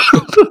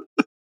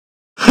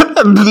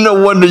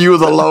 No wonder you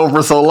was alone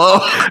for so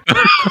long.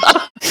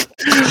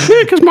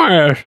 Yeah, kiss my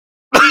ass.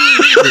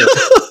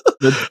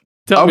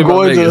 Tell I'm me about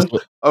going Vegas.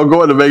 I'm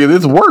going to Vegas.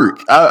 It's work.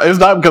 It's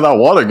not because I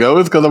want to go.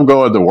 It's because I'm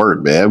going to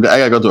work, man. I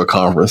got to go to a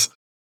conference.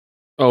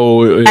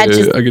 Oh, yeah, That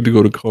just- I get to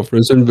go to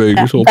conference in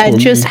Vegas. That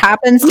just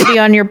happens to be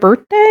on your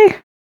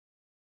birthday?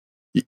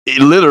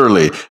 It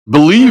literally,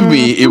 believe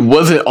me, it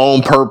wasn't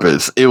on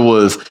purpose. It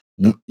was,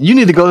 you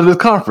need to go to this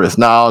conference.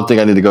 No, I don't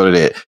think I need to go to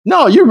that.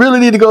 No, you really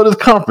need to go to this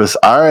conference.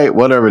 All right,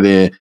 whatever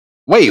then.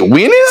 Wait, when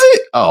is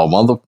it? Oh,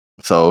 mother.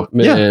 So,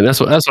 Man, yeah. that's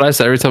what I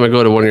said every time I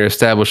go to one of your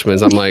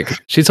establishments. I'm like,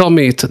 she told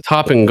me to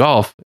top in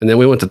golf, and then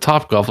we went to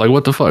Top Golf. Like,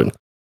 what the fuck?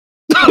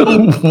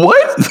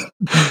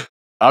 What?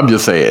 I'm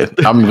just saying,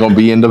 I'm going to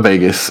be into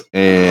Vegas,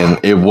 and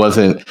it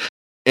wasn't.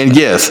 And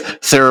yes,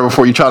 Sarah,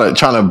 before you trying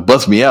to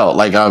bust me out,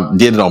 like I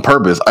did it on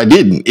purpose, I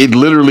didn't. It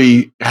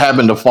literally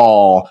happened to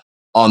fall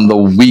on the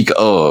week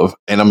of,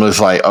 and I'm just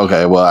like,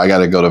 okay, well, I got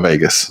to go to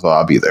Vegas, so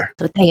I'll be there.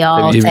 That's what they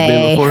all Have you been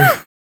say. before?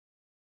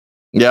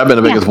 Yeah, I've been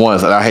to Vegas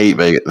once, and I hate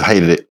Vegas. I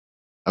hated it.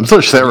 I'm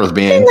sure Sarah's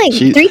been. Been like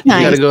 3 You got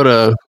times. to go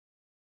to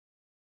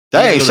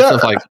Dang,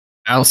 stuff Sarah. like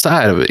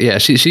outside of it. Yeah,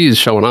 she's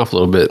showing off a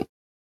little bit.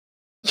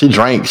 She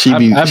drank. She I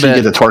get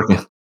bet. the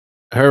twerking.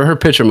 Her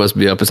picture must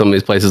be up at some of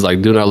these places.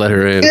 Like, do not let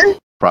her in.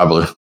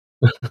 Probably.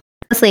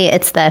 Mostly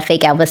it's the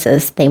fake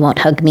Elvises. They won't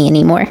hug me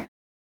anymore.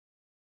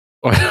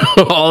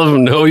 All of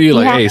them know you.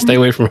 Like, Yeah. hey, stay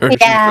away from her. She's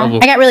Yeah, trouble.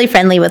 I got really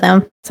friendly with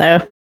them.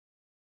 So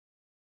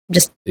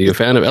You a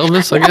fan of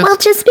Elvis? I guess. well,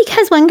 just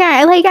because one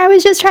guy, like, I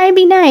was just trying to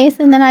be nice,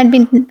 and then I'd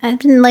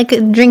been like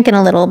drinking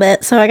a little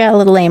bit, so I got a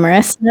little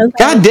amorous. And I was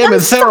God like, damn it,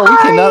 "I'm Sarah, we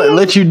sorry." cannot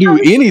let you do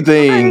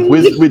anything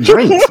with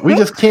drinks. We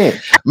just can't.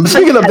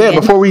 Speaking of that, Again.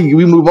 before we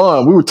move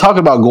on, we were talking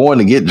about going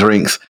to get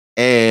drinks,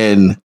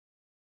 and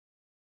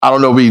I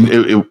don't know,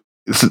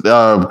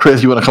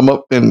 Chris, you want to come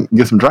up and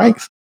get some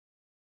drinks?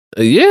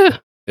 Yeah.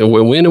 And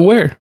when and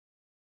where?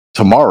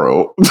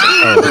 Tomorrow.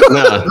 Oh,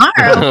 nah.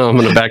 Tomorrow. I'm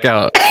gonna back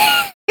out.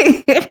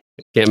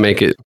 Can't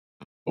make it.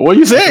 What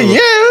you saying?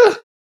 Yeah.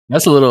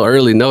 That's a little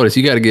early notice.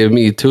 You got to give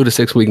me 2 to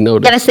 6 week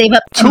notice. Gotta save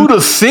up. 2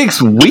 to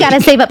 6 You weeks. gotta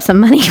save up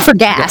some money for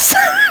gas.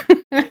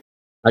 I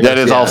That guess,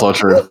 is yeah. also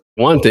true.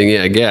 One thing.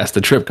 Yeah, gas.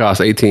 The trip costs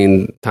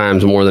 18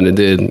 times more than it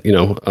did,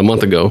 a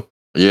month ago.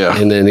 Yeah.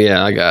 And then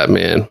I got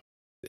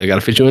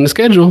to fit you in the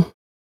schedule.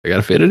 I got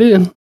to fit it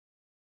in.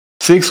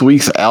 6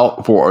 weeks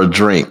out for a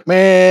drink.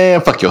 Man,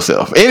 fuck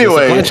yourself.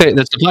 Anyway.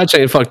 The supply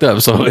chain fucked up,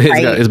 so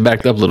it's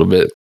backed up a little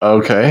bit.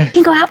 Okay. You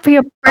can go out for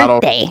your I don't-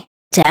 birthday,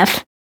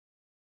 Jeff.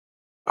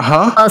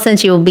 Huh? Well,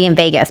 since you will be in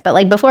Vegas, but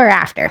like before or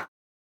after,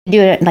 do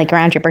it like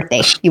around your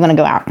birthday. You want to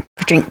go out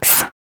for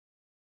drinks.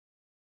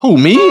 Who,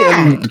 me?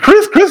 Yeah. And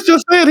Chris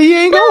just said he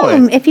ain't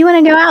going. If you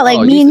want to go out, like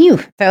Oh, me you- and you,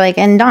 so like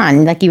and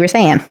Don, like you were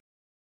saying.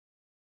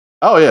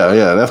 Oh,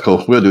 yeah, that's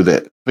cool. We'll do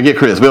that. Forget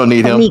Chris. We don't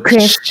need him. Meet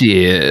Chris.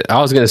 Shit,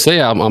 I was gonna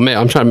say I'm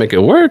trying to make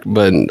it work,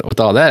 but with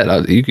all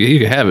that, you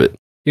can have it.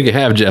 You can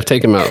have Jeff.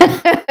 Take him out.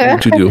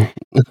 What you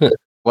do?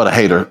 What a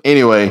hater.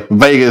 Anyway,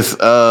 Vegas.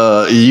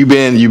 You've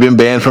been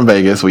banned from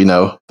Vegas. We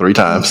know 3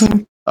 times.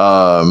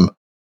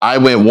 I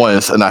went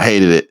once and I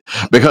hated it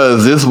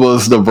because this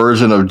was the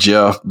version of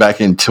Jeff back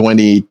in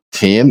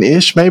 2010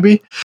 ish,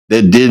 maybe,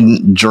 that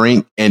didn't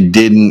drink and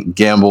didn't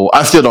gamble.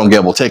 I still don't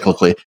gamble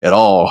technically at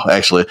all,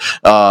 actually,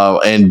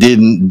 and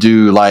didn't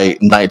do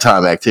like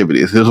nighttime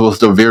activities. This was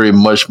the very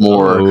much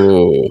more.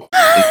 Oh.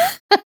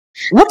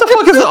 What the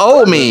fuck does the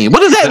old mean? What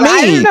does that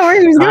I mean? don't know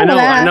where he was going with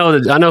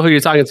that. I know who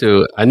you're talking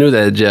to. I knew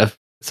that, Jeff.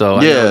 So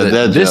I know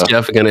that this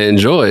Jeff is gonna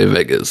enjoy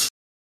Vegas.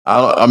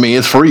 I mean,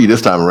 it's free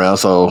this time around,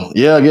 so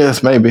yeah, I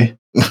guess maybe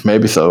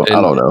so. And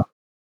I don't know.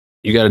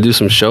 You got to do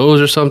some shows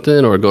or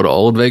something, or go to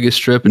Old Vegas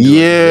Strip and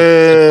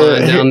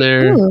down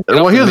there.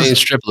 Well, here's the main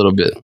strip a little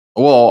bit.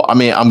 Well, I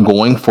mean, I'm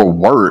going for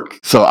work,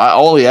 so I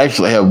only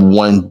actually have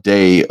 1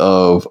 day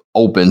of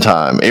open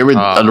time.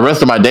 The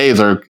rest of my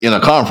days are in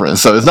a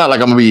conference, so it's not like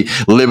I'm gonna be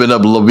living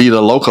up La Vida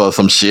Loca or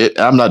some shit.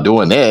 I'm not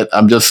doing that.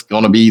 I'm just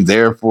gonna be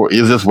there for.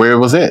 Is this where it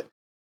was at?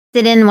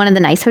 Is it in one of the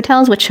nice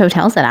hotels? Which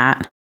hotel is it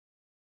at?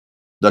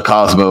 The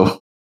Cosmo.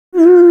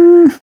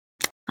 Not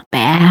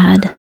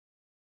bad.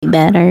 Be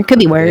better. Could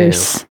be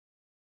worse.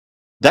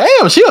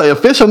 Damn, she an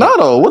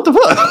aficionado. What the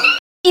fuck? I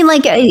mean,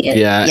 like,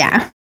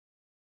 yeah.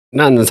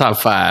 Not in the top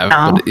 5,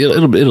 No. but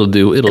it'll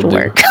do. It'll do.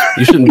 work.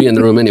 You shouldn't be in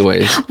the room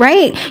anyways.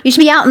 Right? You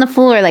should be out on the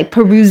floor, like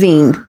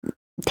perusing,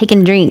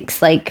 taking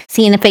drinks, like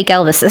seeing the fake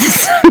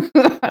Elvises.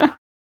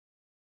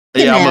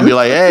 Yeah, I'm gonna be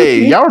like,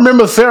 hey, y'all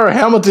remember Sarah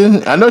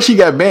Hamilton? I know she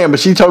got banned,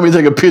 but she told me to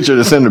take a picture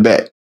to send her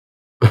back.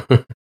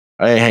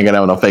 I ain't hanging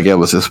out with no fake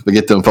Elvises.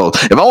 Forget them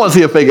folks. If I want to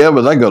see a fake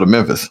Elvis, I go to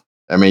Memphis.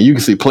 I mean, you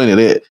can see plenty of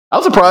that.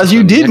 I'm surprised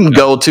you didn't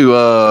go to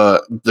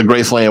the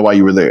Graceland while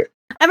you were there.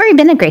 I've already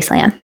been to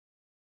Graceland.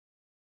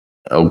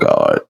 Oh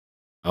God!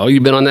 Oh,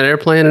 you been on that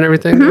airplane and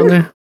everything down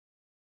there?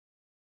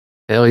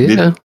 Hell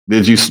yeah!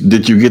 Did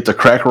you get the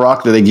crack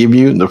rock that they give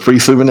you, the free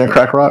souvenir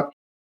crack rock?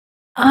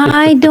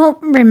 I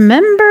don't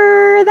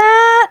remember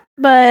that,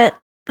 but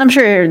I'm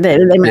sure they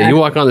might. Yeah, you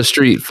walk on the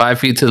street 5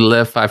 feet to the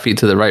left, 5 feet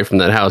to the right from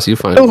that house, you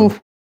find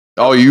it.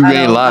 Oh, you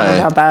ain't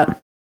lying. How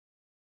about?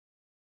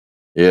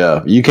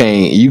 Yeah, you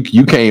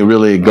can't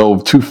really go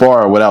too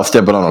far without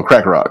stepping on a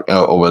crack rock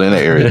over in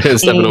that area.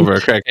 Stepping over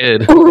a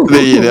crackhead.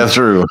 Yeah, that's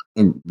true.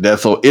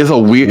 It's a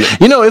weird.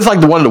 It's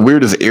like one of the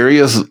weirdest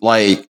areas.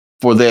 Like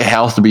for that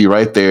house to be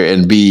right there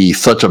and be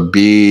such a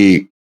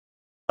big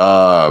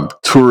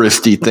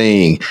touristy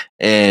thing,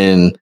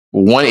 and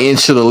 1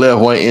 inch to the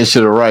left, 1 inch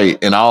to the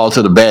right, and all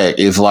to the back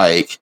is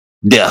like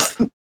death.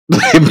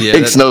 It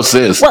makes no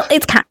sense. Well,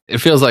 it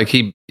feels like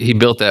he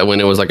built that when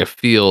it was like a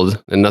field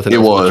and nothing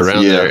else was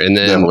around there, and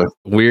then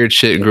weird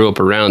shit grew up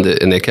around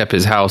it, and they kept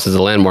his house as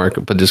a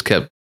landmark, but just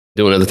kept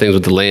doing other things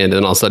with the land,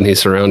 and all of a sudden he's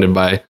surrounded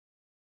by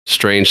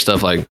strange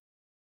stuff. Like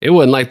it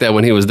wasn't like that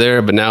when he was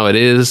there, but now it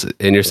is,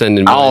 and you're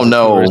sending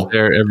tourists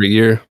there every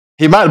year.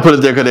 He might have put it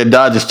there because that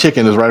Dodge's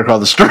chicken is right across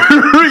the street.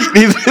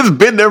 He's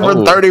been there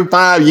for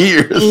 35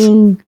 years.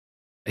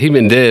 He's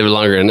been dead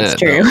longer than that.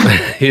 That's true.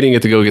 He didn't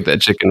get to go get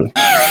that chicken.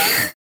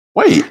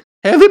 Wait,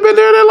 has he been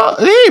there that long?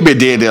 He ain't been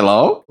dead that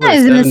long. Yeah,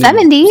 he's in the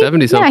 70s.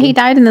 70 yeah, he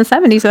died in the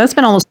 70s, so that's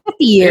been almost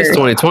 50 years. It's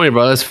 2020,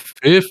 bro. That's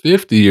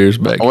 50 years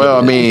back. Well,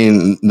 I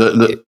mean,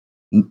 the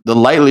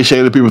lightly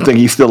shaded people think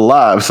he's still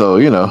alive, so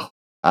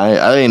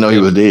I didn't know he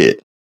was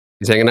dead.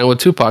 He's hanging out with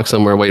Tupac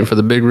somewhere, waiting for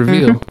the big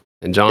reveal.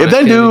 And John F.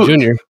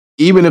 Kennedy Jr.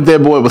 Even if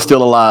that boy was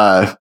still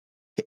alive,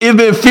 it's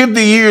been 50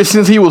 years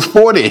since he was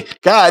 40.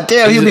 God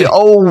damn, he'd be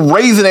old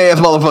raisin ass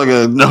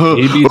motherfucker.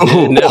 He'd be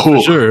dead now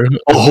for sure.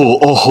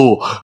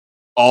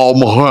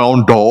 I'm a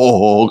hound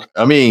dog.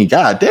 I mean,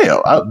 god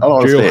damn. I don't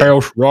understand.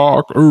 Jailhouse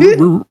Rock.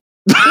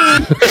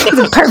 It's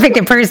a perfect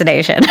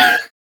impersonation.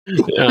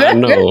 Yeah, I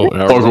know.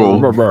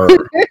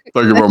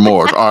 Thank you very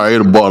much. I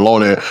ate a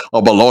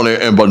bologna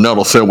and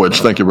banana sandwich.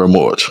 Thank you very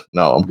much.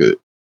 No, I'm good.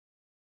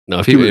 No,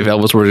 if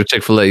Elvis were to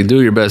Chick-fil-A,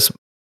 do your best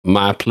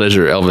My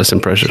Pleasure Elvis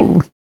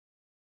impression.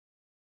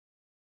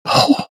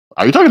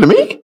 Are you talking to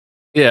me?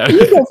 Yeah.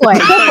 Go for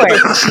it.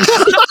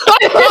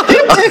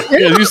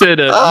 Yeah, you said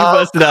you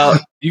busted out.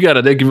 You got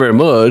to thank you very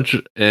much.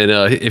 And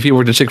if you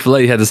worked at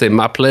Chick-fil-A, you had to say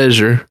my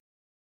pleasure.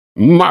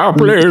 My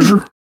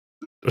pleasure.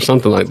 Or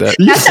something like that.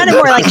 That sounded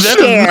more like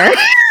Cher.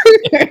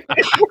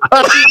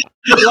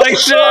 Like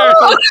Cher.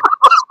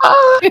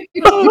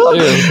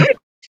 Yeah.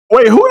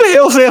 Wait, who the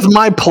hell says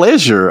my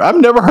pleasure? I've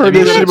never heard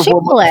this shit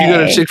before. If you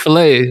go to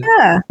Chick-fil-A,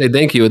 say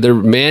thank you. They're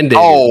mandated.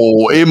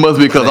 Oh, it must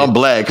be because I'm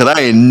black. Because I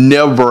ain't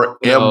never,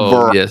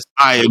 ever. Yes.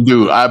 I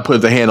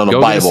put the hand on the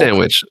Bible. Get a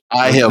sandwich.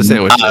 I have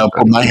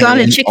put my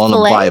hand on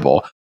the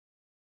Bible.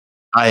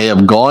 I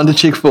have gone to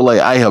Chick-fil-A.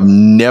 I have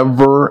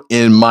never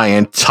in my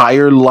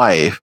entire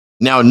life.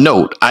 Now,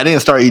 note, I didn't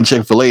start eating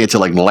Chick-fil-A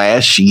until like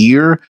last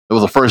year. It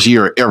was the first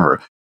year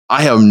ever.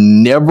 I have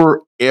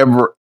never,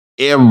 ever.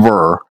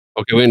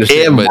 Okay, we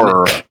understand, but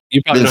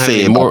you probably don't have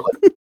any more.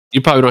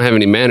 You probably don't have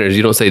any manners.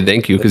 You don't say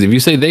thank you because if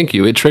you say thank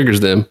you, it triggers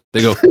them.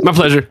 They go, my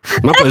pleasure,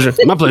 my pleasure,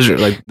 my pleasure.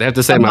 Like they have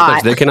to say my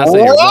pleasure. They cannot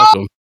say you're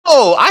welcome.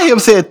 Oh, I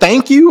have said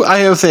thank you. I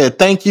have said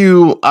thank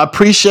you. I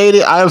appreciate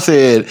it.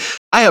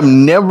 I have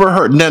never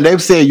heard. Now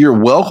they've said you're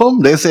welcome.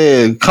 They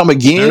said come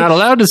again. They're not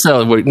allowed to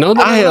sell it. No,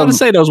 they're not allowed to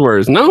say those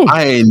words. No,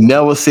 I ain't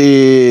never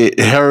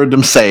heard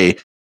them say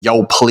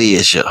your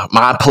pleasure,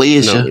 my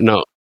pleasure,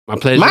 no, my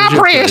pleasure, my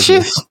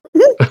precious.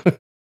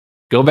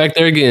 Go back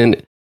there again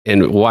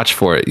and watch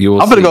for it. You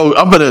will. I'm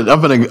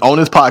gonna on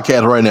this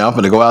podcast right now. I'm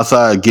gonna go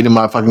outside, get in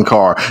my fucking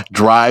car,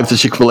 drive to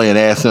Chick-fil-A and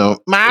ask them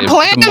my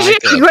pleasure.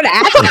 You going to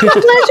ask them for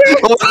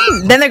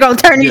pleasure? Then they're gonna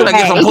turn you away.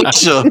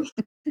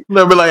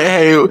 They'll be like,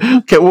 "Hey,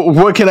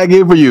 what can I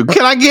get for you?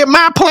 Can I get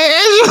my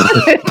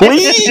pleasure,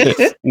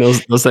 please?"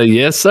 They'll say,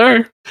 "Yes,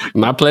 sir.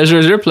 My pleasure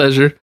is your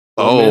pleasure.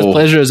 Man's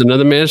pleasure is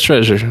another man's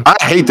treasure." I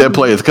hate that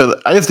place because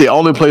it's the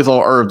only place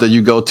on earth that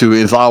you go to.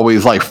 It's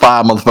always like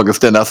 5 motherfuckers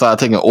standing outside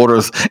taking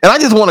orders, and I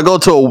just want to go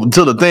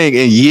to the thing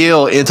and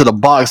yell into the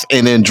box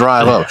and then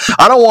drive up.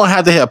 I don't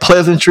want to have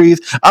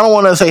pleasantries. I don't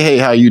want to say, "Hey,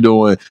 how you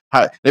doing?"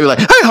 They be like,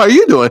 "Hey, how are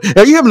you doing?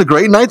 Are you having a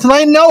great night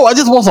tonight?" No, I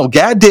just want some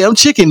goddamn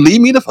chicken.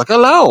 Leave me the fuck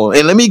alone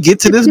and let me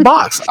get to this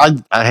box.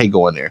 I hate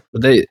going there.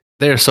 But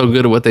they are so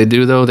good at what they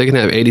do, though. They can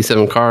have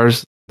 87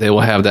 cars. They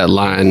will have that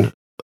line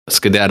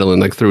skedaddling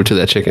like through to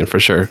that chicken for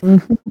sure.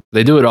 Mm-hmm.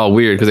 They do it all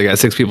weird because they got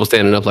 6 people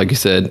standing up, like you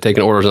said,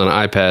 taking orders on an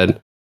iPad,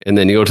 and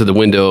then you go to the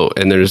window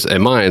and there's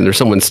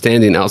someone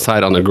standing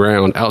outside on the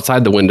ground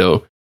outside the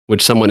window,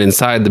 which someone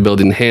inside the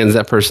building hands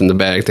that person the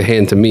bag to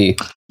hand to me.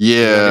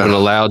 Yeah, they're not even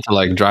allowed to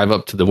like drive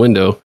up to the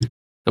window.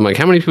 I'm like,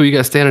 how many people you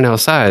got standing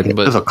outside?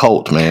 But it's a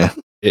cult, man.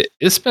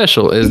 It's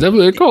special. It's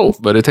definitely a cult,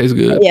 but it tastes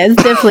good. Yeah, it's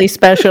definitely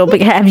special.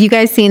 But have you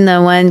guys seen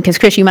the one? Because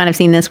Chris, you might have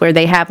seen this where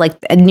they have like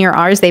near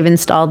ours, they've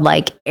installed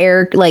like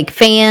air, like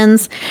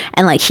fans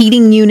and like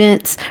heating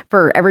units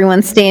for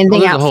everyone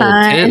standing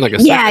outside. Tent, like a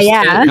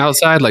tent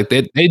outside. Like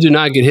they do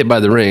not get hit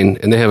by the rain,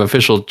 and they have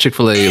official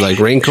Chick-fil-A like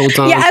raincoats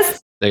on.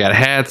 Yes, they got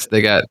hats.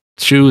 They got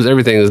shoes.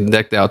 Everything is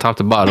decked out top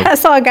to bottom. I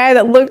saw a guy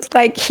that looked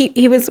like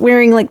he was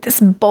wearing like this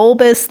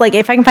bulbous, like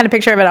if I can find a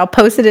picture of it, I'll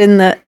post it in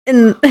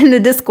the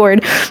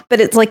Discord. But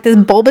it's like this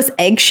bulbous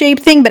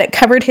egg-shaped thing, but it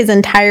covered his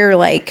entire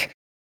like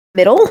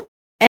middle,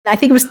 and I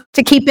think it was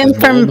to keep him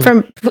from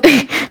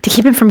to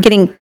keep him from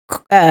getting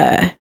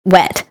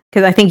wet.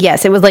 Because I think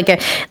it was like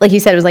you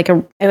said, it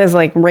was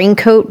like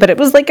raincoat, but it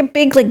was like a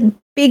big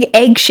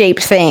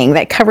egg-shaped thing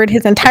that covered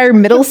his entire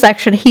middle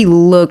section. He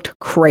looked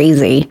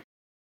crazy.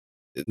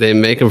 They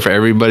make them for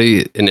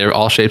everybody in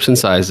all shapes and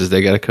sizes.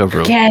 They got to cover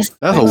them. Yes.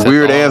 That's a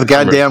weird ass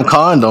goddamn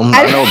condom.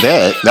 I know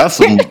that. That's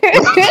some.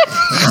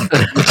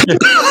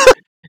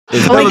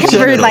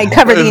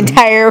 cover the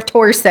entire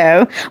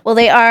torso. Well,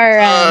 they are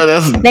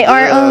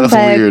owned by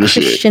a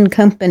Christian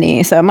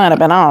company, so it might have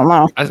been. I don't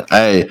know.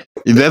 Hey,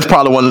 that's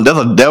probably one. That's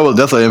an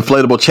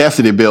inflatable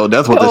chastity belt.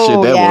 That's what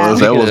was.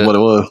 That was what it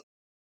was.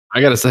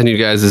 I gotta send you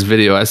guys this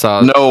video. I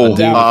saw. No.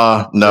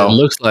 It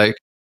looks like.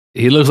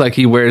 He looks like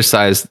he wears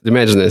size.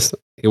 Imagine this.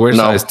 He wears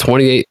size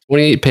 28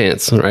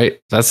 pants, right?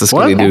 That's a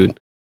skinny dude.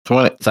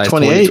 Size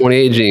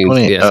 28 jeans.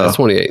 28, size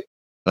 28. It's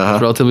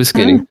relatively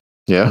skinny. Mm-hmm.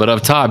 Yeah. But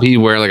up top, he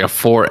wearing like a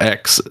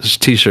 4X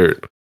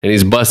t-shirt, and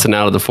he's busting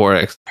out of the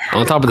 4X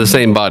on top of the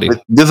same body.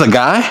 This a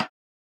guy?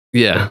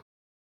 Yeah.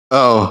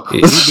 Oh,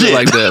 shit.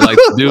 Like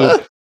the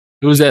dude.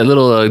 Who's that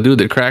little dude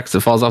that cracks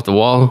that falls off the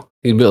wall?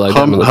 He'd be like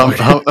Dumpty. The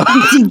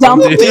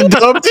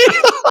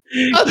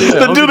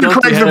dude that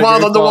cracks and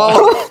falls off the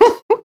wall.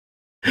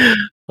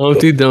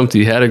 Humpty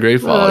Dumpty had a great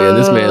fall. Yeah,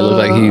 this man looked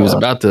like he was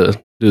about to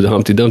do the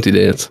Humpty Dumpty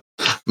dance.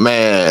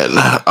 Man,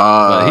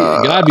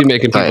 God be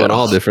making people in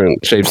all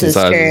different shapes and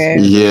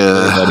sizes.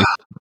 Yeah.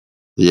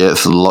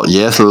 Yes, Lord.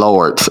 Yes,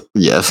 Lord.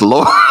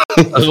 Lord.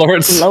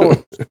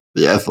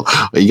 Yes,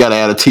 you got to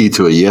add a T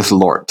to it. Yes,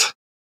 Lord.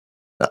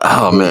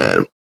 Oh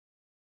man.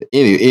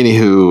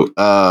 Anywho,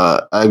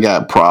 I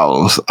got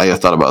problems. I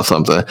just thought about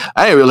something.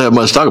 I didn't really have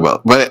much to talk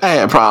about, but I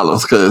had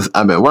problems because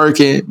I've been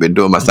working, been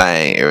doing my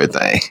thing,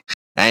 everything.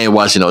 I ain't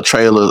watching no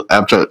trailers.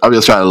 I'm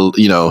just trying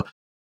to,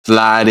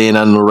 slide in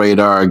on the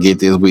radar, get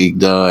this week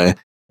done,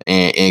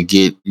 and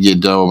get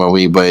done with my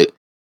week. But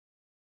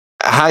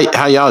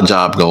how y'all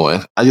job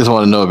going? I just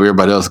want to know if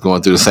everybody else is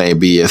going through the same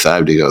BS I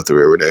have to go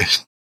through every day.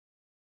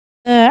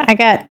 I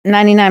got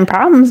 99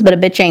 problems, but a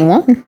bitch ain't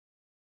one.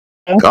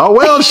 Oh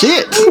well,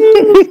 shit.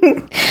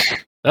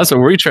 That's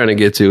what we're trying to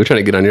get to. We're trying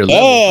to get on your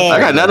level. I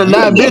got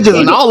 99 bitches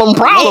and all them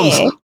problems.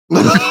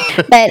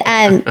 But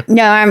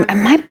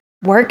my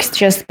work's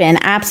just been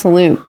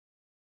absolute,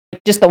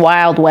 just the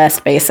Wild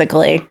West,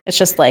 basically. It's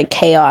just like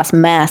chaos,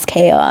 mass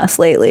chaos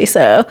lately.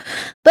 So,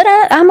 but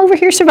I'm over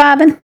here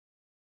surviving.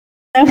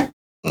 So.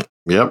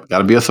 Yep, got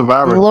to be a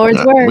survivor.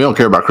 Lord's word. We don't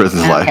care about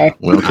Chris's life.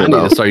 We don't care about.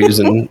 I need to start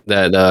using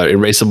that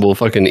erasable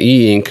fucking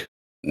e-ink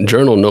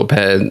journal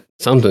notepad,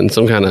 some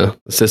kind of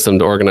system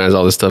to organize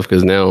all this stuff,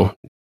 because now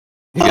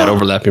you got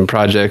overlapping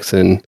projects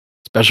and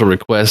special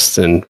requests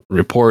and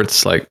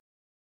reports, like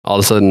all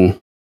of a sudden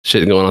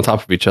shit going on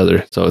top of each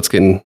other. So it's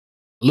getting a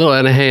little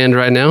out of hand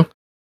right now,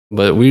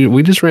 but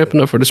we just ramping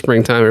up for the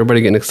springtime.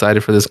 Everybody getting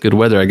excited for this good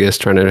weather, I guess,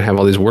 trying to have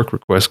all these work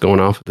requests going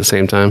off at the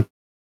same time.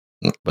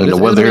 But the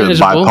weather here is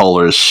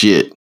bipolar as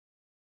shit.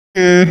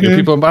 Your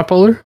people are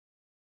bipolar?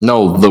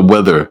 No, the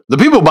weather. The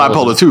people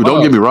bipolar too.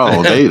 Don't get me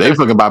wrong. They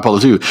fucking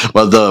bipolar too.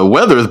 But the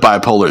weather is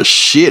bipolar as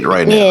shit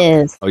right now.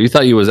 Is. Oh, you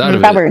thought you was out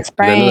of Probably it. it's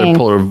Then another spraying.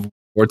 polar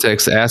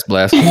vortex ass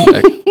blast. That's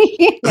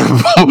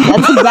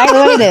exactly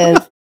what it is.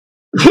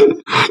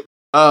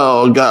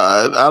 Oh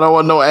God, I don't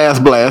want no ass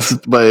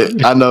blast,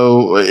 but I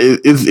know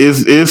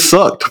it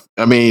sucked.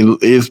 I mean,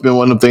 it's been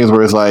one of the things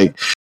where it's like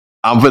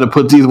I'm gonna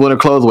put these winter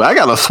clothes away. I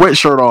got a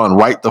sweatshirt on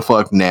right the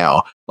fuck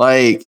now.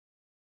 Like,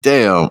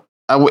 damn,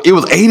 it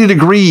was 80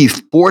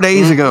 degrees 4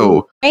 days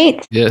ago.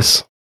 Right?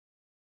 Yes.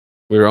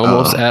 We were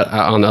almost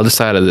on the other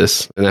side of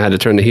this, and I had to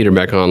turn the heater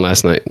back on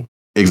last night.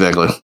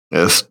 Exactly.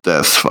 That's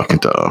fucking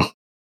dumb.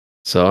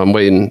 So I'm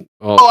waiting.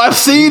 Oh, I've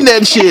seen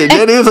that shit.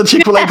 That is a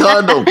Chick-fil-A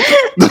condom.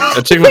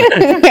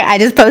 I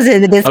just posted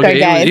in the Discord, Okay,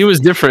 guys. he was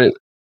different.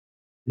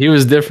 He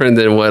was different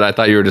than what I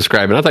thought you were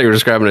describing. I thought you were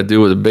describing a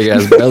dude with a big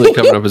ass belly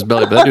coming up his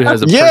belly, but that dude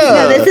has a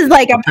No, this is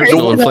like a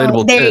personal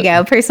inflatable There you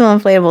tent. go, personal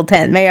inflatable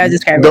tent. Maybe I was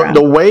describing it wrong.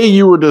 The way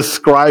you were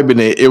describing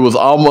it, it was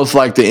almost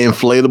like the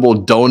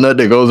inflatable donut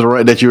that goes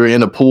around that you're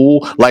in a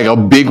pool, like a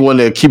big one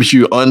that keeps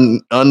you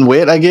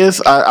unwet. I guess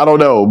I don't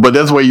know, but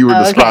that's the way you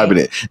were describing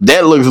it.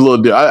 That looks a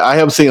little different. I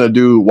have seen a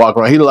dude walk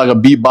around. He looked like a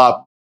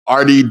bebop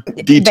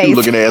RD-D2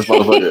 looking ass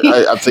motherfucker.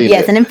 I've seen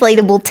yes, that. an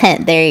inflatable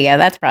tent. There you go.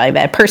 That's probably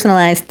bad.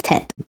 Personalized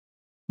tent.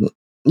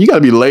 You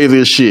gotta be lazy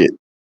as shit.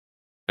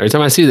 Every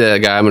time I see that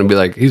guy, I'm gonna be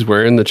like, he's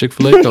wearing the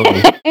Chick-fil-A coat.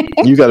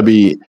 You gotta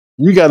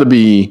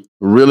be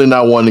really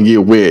not wanting to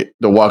get wet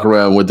to walk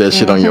around with that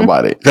shit on your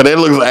body. Cause it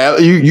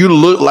looks you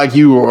look like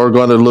you are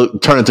gonna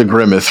turn into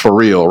Grimace for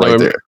real right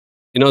there.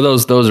 You know,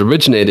 those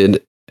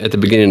originated at the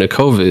beginning of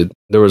COVID.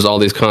 There was all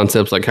these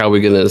concepts like how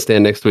we're gonna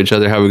stand next to each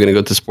other, how we're gonna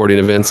go to sporting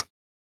events,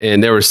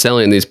 and they were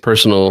selling these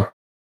personal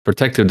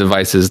protective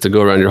devices to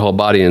go around your whole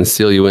body and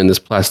seal you in this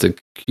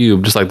plastic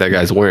cube, just like that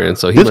guy's wearing.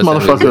 So this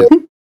motherfucker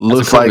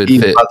looks like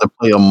he's about to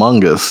play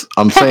Among Us.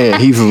 I'm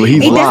saying he's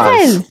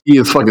live. He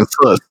is fucking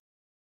sus.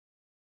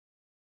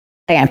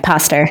 Like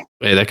imposter.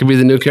 Hey, that could be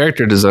the new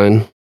character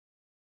design.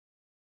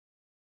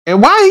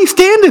 And why is he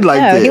standing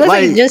like that? He looks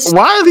like, just,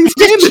 why is he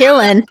standing? Just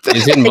chilling.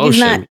 He's in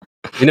motion.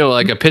 You know,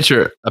 like a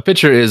picture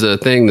is a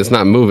thing that's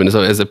not moving.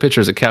 So as a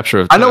picture is a capture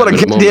of time. I know what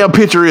a goddamn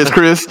picture is,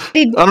 Chris.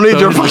 I don't need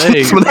your fucking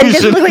explanation. It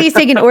doesn't look like he's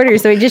taking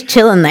orders, so he's just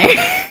chilling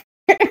there.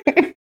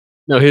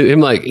 No,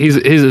 him like his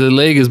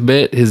leg is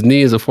bent, his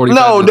knee is a 45.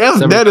 No,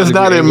 that is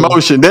not in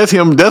motion. That's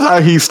him. That's how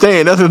he's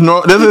staying. That's his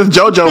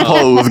JoJo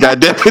pose.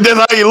 Goddamn, that's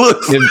how he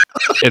looks.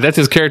 If that's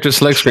his character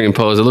select screen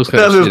pose. It looks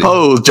kind that's his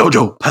pose.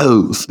 JoJo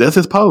pose. That's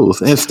his pose.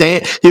 And his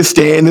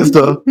stand is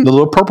the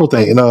little purple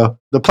thing in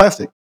the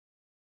plastic.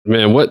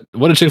 Man, what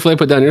did Chick-fil-A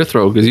put down your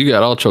throat? Because you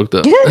got all choked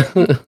up. Choking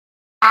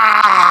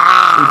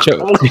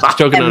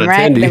on a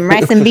tendy. Them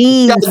rice and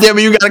beans. God damn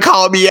it, you gotta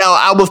call me out.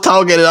 I was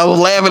talking and I was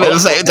laughing at the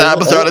same time.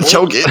 I started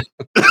choking.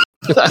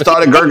 I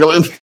started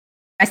gurgling.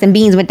 Rice and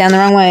beans went down the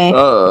wrong way.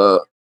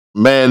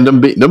 Man,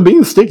 them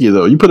beans sticky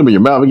though. You put them in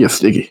your mouth, it gets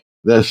sticky.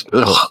 That's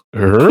I'm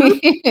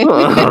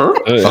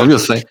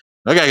just saying.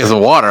 I gotta get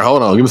some water.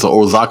 Hold on, give me some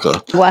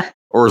Orzaka. What?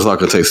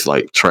 Orzaka tastes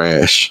like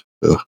trash.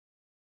 Ugh.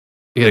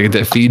 You gotta get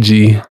that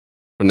Fiji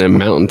from them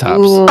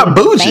mountaintops. Ooh, I'm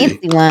bougie.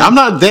 I'm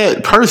not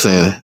that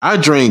person. I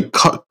drink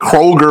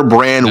Kroger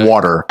brand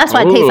water. That's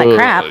why it tastes like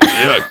crap.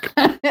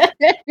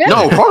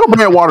 No, Kroger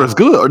brand water is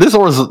good. This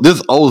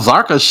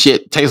Ozarka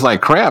shit tastes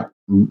like crap.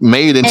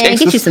 Made in Texas.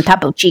 Get you some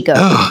Topo Chico.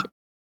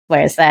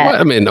 Where is that? What?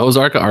 I mean,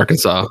 Ozarka,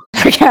 Arkansas.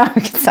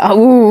 Arkansas.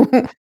 Ooh.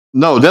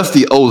 No, that's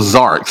the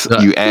Ozarks,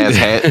 you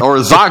asshat.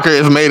 Ozarka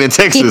is made in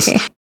Texas.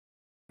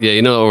 Yeah,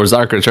 you know,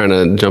 Ozarka are trying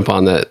to jump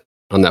on that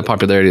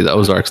popularity of the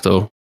Ozarks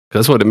though.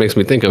 That's what it makes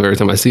me think of every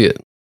time I see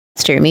it.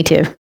 It's true, me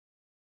too.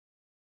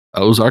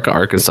 Ozarka,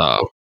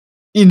 Arkansas.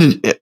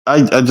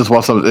 I just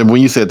watched something.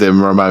 When you said that, it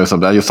reminded me of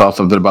something. I just saw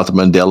something about the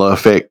Mandela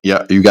effect.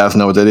 Yeah, you guys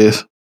know what that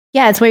is?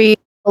 Yeah, it's where you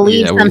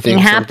believe something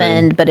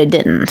happened, but it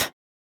didn't.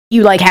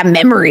 You like have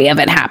memory of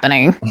it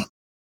happening. What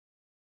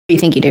do you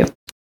think you do?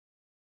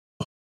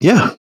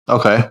 Yeah.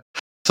 Okay.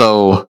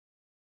 So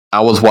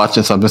I was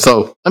watching something.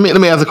 So let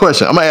me ask a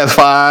question. I'm gonna ask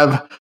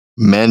 5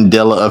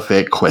 Mandela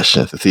effect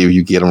questions to see if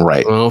you get them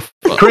right. Well,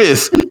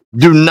 Chris,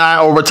 do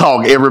not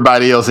overtalk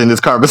everybody else in this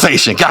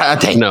conversation. God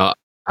dang. No,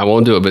 I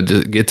won't do it. But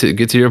just get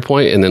to your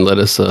point, and then let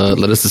us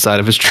decide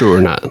if it's true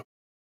or not.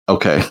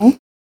 Okay.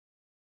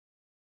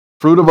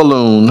 Fruit of a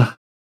Loom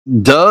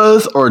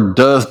does or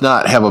does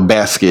not have a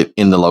basket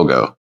in the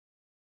logo?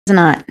 It's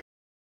not.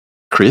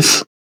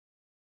 Chris,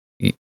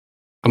 I'm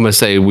gonna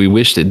say we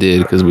wished it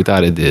did because we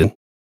thought it did.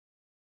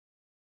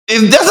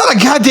 That's not a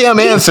goddamn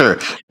answer.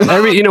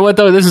 You know what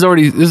though? This is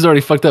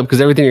already fucked up because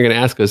everything you're gonna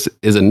ask us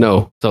is a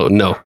no. So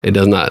no, it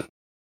does not.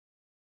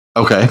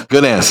 Okay,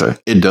 good answer.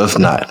 It does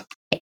not.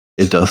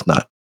 It does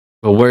not.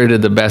 But where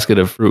did the basket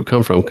of fruit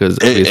come from? Because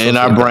in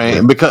our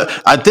brain, because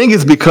I think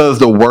it's because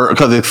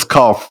because it's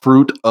called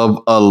fruit of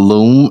a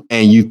loom,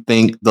 and you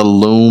think the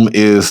loom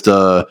is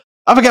I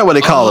forgot what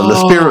they call it.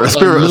 The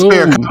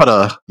spirit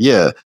cutter.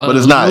 Yeah, but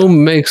it's not.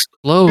 Loom makes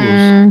clothes.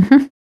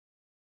 Mm-hmm.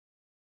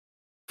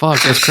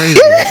 Fuck, that's crazy.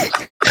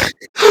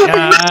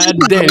 God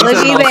damn, you Looky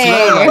don't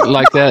smell there.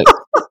 like that.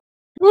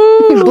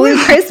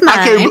 Blue Chris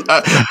mine.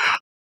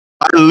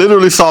 I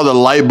literally saw the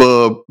light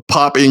bulb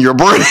pop in your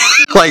brain.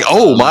 Like,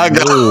 oh my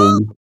god,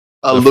 Loom.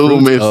 a The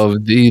loom fruit is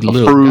of the a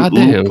loom. fruit God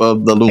damn. loop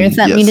of the loom. There's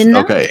something you Yes. didn't know?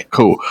 Okay,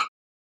 cool.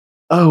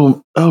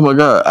 Oh my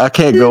god, I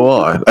can't go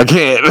on. I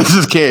can't. I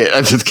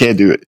just can't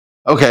do it.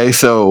 Okay,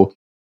 so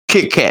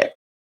Kit Kat.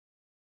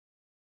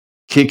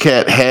 Kit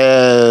Kat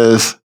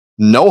has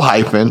no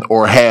hyphen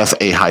or has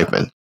a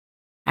hyphen.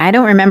 I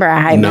don't remember a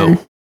hype man.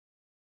 No.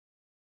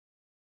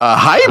 A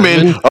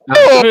hyphen? Hyphen?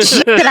 Oh, Is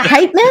shit. it a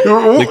hype man?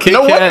 The Kit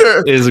No Kat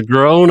wonder. is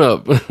grown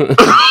up.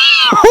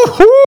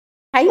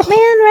 Hype man,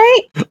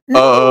 right?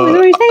 No, is that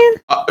what you're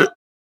saying?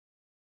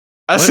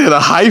 I said a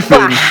hyphen,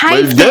 Oh, a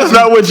hyphen. but that's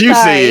not what you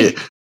Sorry.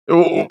 said.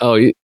 Oh,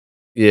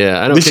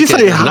 yeah. I don't Did she Kit Kat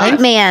say does not- Hype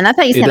man. I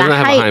thought you It said a doesn't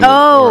have a hype. hymen or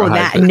Oh, a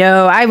hyphen.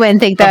 no, I wouldn't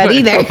think that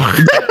either.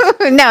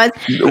 No, it's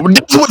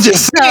That's what you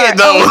said, sorry.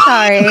 though. Oh,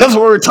 sorry. That's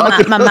what we're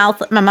talking my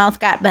about. mouth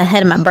got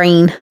ahead of my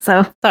brain.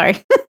 So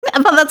sorry.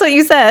 I thought that's what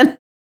you said.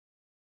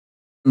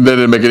 That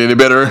didn't make it any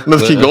better.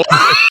 Let's keep going.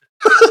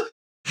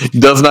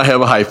 Does not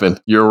have a hyphen.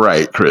 You're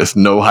right, Chris.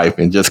 No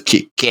hyphen. Just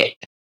Kit Kat.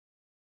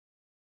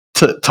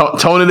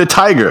 Tony the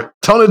Tiger.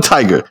 Tony the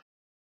Tiger.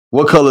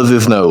 What color is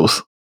his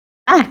nose?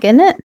 Black, isn't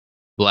it?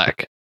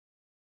 Black.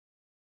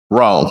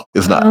 Wrong.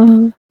 It's not.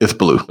 Oh, It's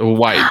blue.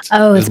 White.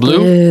 oh, it's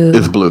blue.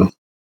 It's blue.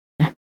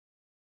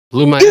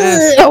 Blue my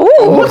ass.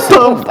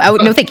 Oh,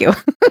 no, thank you.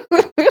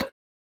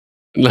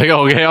 Like,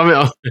 okay, I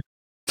mean,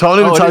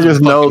 Tony the it is Tiger's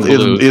fucking nose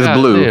is God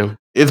blue. damn.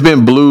 It's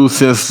been blue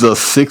since the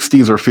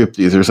 60s or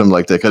 50s or something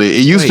like that. Because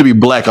it used to be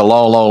black a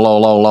long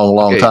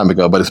Okay. time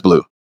ago, but it's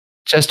blue.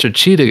 Chester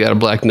Cheetah got a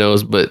black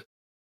nose, but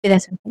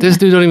That's this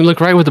dude don't even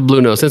look right with the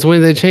blue nose. Since when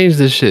did they change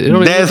this shit? It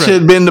don't even That look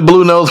shit been the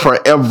blue nose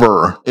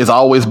forever. It's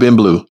always been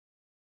blue.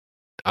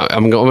 right.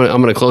 I'm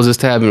gonna close this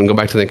tab and go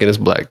back to thinking it's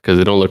black because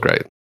it don't look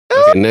right.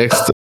 Okay,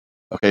 next.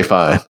 Okay,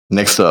 fine.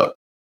 Next up.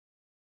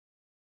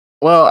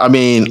 Well, I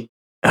mean,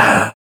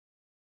 I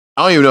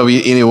don't even know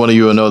if any one of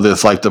you will know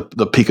this, like the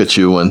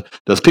Pikachu one.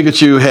 Does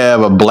Pikachu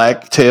have a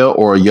black tail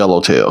or a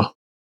yellow tail?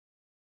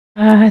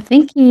 I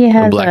think he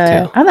has black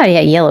tail. I thought he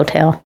had yellow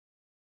tail.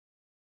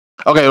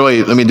 Okay,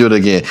 wait, let me do it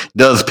again.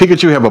 Does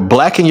Pikachu have a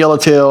black and yellow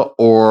tail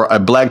or a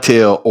black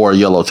tail or a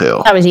yellow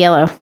tail? That was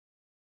yellow.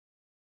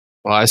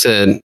 Well, I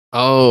said,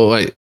 oh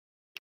wait,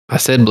 I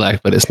said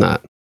black, but it's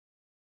not.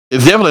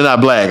 It's definitely not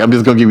black. I'm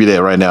just going to give you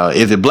that right now.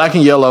 Is it black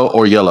and yellow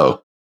or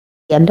yellow?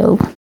 Yellow.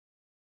 I'm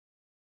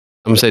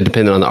gonna say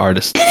depending on the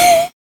artist.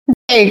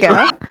 There you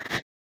go.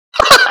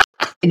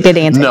 Good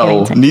answer.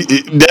 No, Good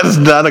answer. that's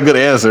not a good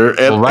answer.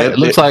 Well, right, it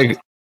looks like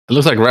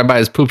right by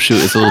his poop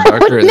chute. It's a little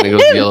darker, and then it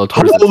goes yellow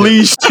towards the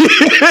Holy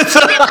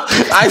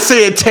shit! I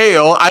said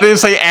tail. I didn't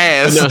say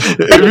ass. No.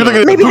 If you look at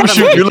the Maybe poop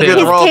shoot, you look at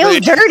the his wrong tail's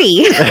thing.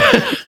 dirty.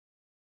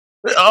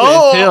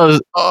 Oh, his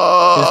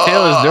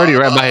tail is dirty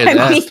right by his I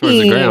ass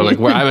towards the ground. Like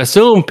where I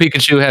assume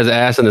Pikachu has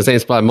ass in the same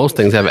spot most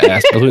things have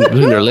ass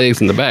between their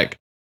legs and the back.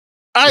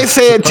 I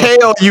said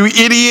tail, you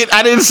idiot.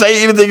 I didn't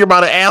say anything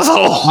about an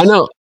asshole. I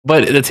know,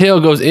 but the tail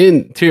goes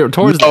in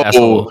towards the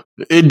asshole.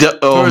 Oh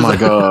Towards my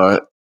the-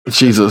 god.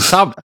 Jesus.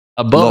 Top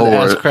above the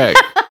ass Lord. crack.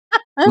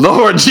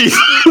 Lord Jesus.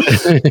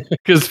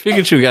 Because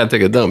Pikachu gotta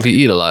take a dump. He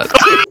eat a lot.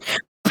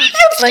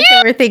 Like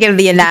we're thinking of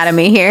the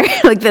anatomy here,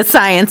 like the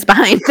science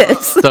behind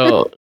this.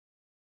 So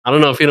I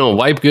don't know if you don't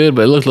wipe good,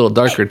 but it looks a little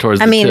darker towards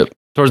the tip,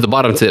 towards the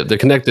bottom tip, the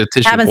connective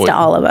tissue happens point. to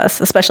all of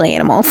us, especially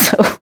animals. So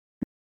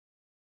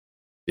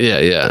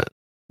Yeah.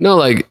 No,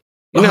 like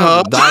you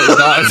know,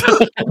 dogs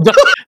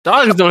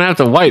don't have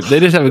to wipe. They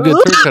just have a good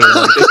turd cutter.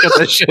 Like, they cut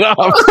that shit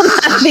off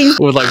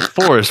with like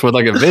force, with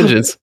like a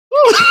vengeance.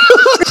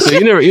 So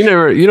you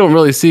don't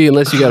really see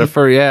unless you got a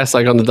furry ass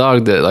like on the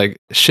dog that like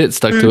shit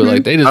stuck to it.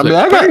 Like they just I mean,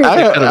 like,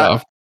 I cut it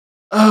off.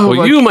 Oh,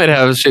 Well, you might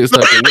have shit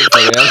stuck in your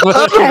furry ass.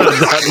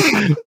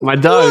 My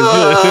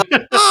dog is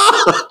good.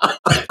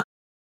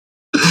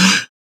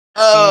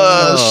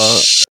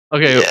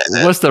 Okay,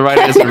 what's the right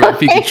answer about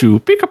Pikachu?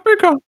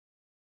 Pika.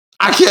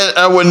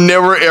 I would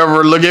never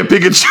ever look at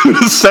Pikachu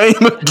the same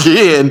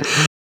again.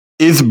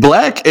 It's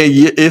black and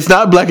it's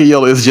not black and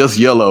yellow. It's just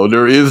yellow.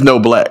 There is no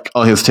black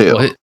on his tail.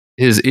 Well,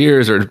 his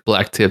ears are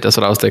black tipped. That's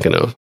what I was thinking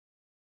of.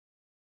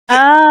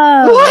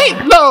 oh,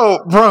 What? No,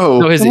 bro.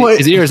 No,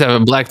 his ears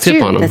have a black tip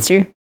true. on them. That's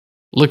true.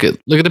 Look at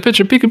the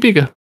picture,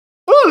 Pika.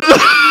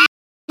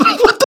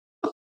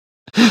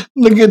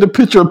 Look at the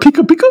picture of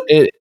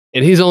Pika.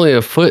 And he's only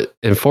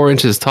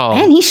 1.4 feet tall.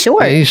 Man, he's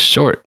short. Yeah, he's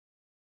short.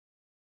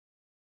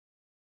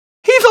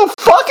 He's a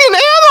fucking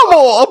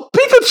animal. A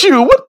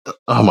Pikachu. What?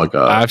 Oh my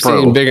god. I've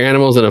bro. seen bigger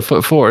animals than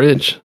 1.4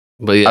 feet.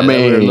 But yeah, I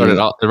mean-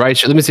 the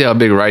Raichu. Let me see how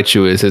big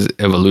Raichu is. His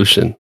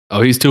evolution.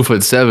 Oh, he's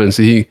 2'7",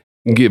 so he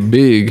can get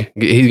big.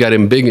 He got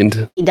him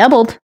biggened. He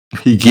doubled.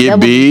 He get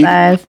Doubled his big.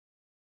 size.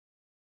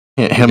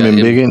 Him Got and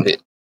biggin.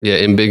 Yeah,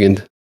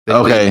 embiggened. They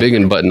Okay. put the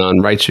biggin button on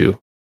Raichu.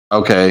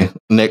 Okay.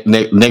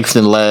 Next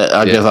and last.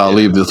 I guess I'll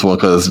leave this one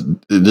because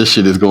this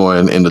shit is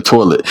going in the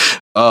toilet.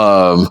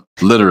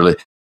 Literally.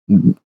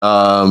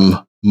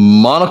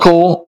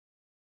 Monocle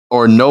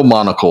or no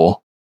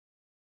monocle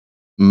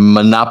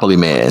Monopoly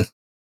Man.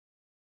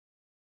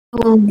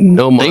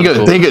 No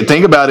monocle.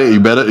 Think about it. You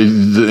better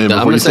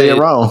before you say it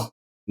wrong.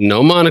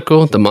 No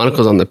monocle. The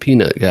monocle's on the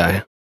peanut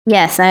guy.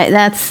 Yes,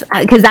 that's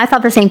because I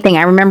thought the same thing.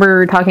 I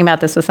remember talking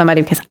about this with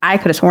somebody because I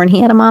could have sworn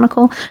he had a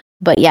monocle.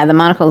 But yeah, the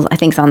monocle I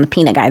think is on the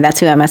peanut guy. That's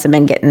who I must have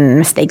been getting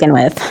mistaken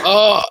with.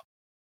 Oh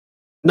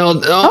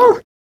no!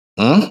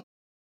 Huh?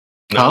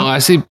 No, I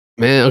see.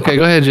 Man, okay,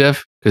 go ahead,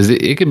 Jeff. Because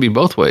it could be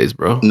both ways,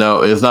 bro.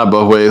 No, it's not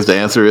both ways. The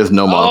answer is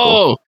no monocle.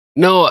 Oh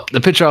no! The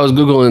picture I was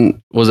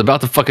googling was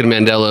about the fucking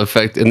Mandela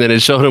effect, and then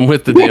it showed him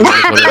with the damn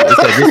monocle. It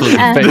said this was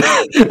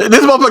fake.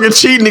 This motherfucker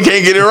cheating. He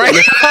can't get it right.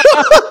 He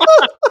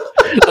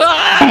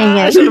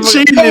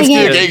cheating and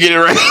still can't get it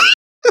right.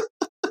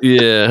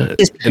 Yeah,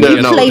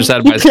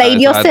 you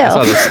played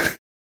yourself.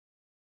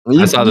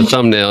 I saw the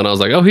thumbnail and I was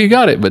like, "Oh, he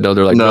got it," but no,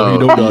 they're like, "No, he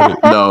don't got it."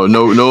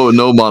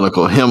 No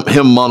monocle.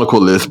 Him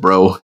monocle-less,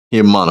 bro.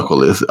 Him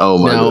monocle-less. Oh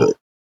my god.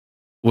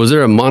 Was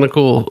there a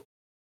monocle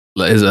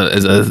as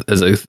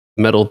a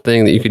metal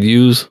thing that you could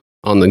use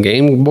on the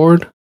game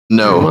board?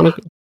 No.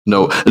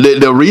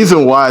 The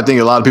reason why I think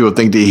a lot of people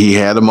think that he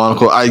had a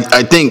monocle,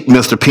 I think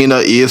Mr.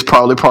 Peanut is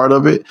probably part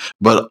of it,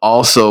 but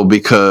also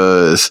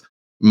because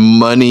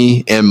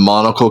money and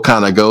monocle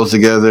kind of goes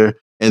together,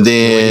 and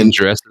then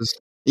dresses.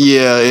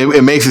 Yeah,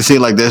 it makes it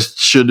seem like that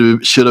should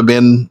have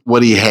been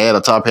what he had,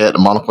 a top hat, the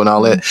monocle, and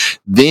all that.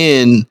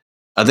 Then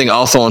I think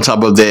also on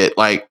top of that,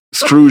 like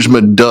Scrooge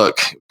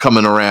McDuck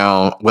coming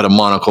around with a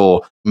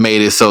monocle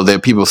made it so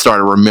that people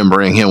started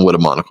remembering him with a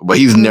monocle, but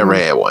he's never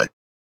had one.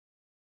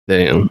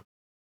 Damn.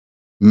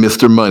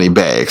 Mr.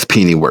 Moneybags,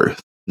 Pennyworth,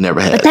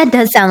 never had. But that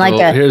does sound like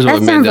a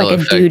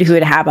dude who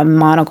would have a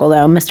monocle,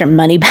 though, Mr.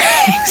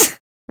 Moneybags,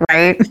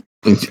 right?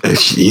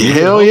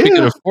 Hell yeah, he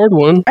can afford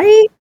one,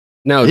 right?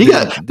 No, he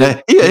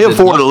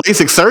afforded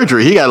LASIK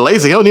surgery. He got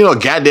LASIK. He don't need no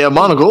goddamn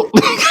monocle.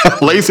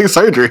 LASIK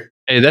surgery.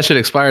 Hey, that shit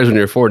expires when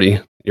you're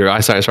 40. Your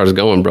eyesight starts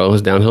going, bro.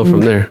 It's downhill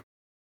from there.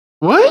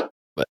 What?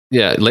 But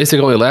yeah, LASIK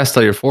only lasts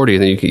till you're 40,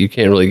 and then you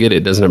can't really get it.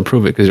 It doesn't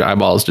improve it because your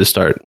eyeballs just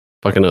start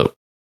fucking up.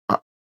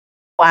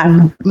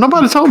 Wow.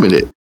 Nobody told me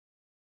that.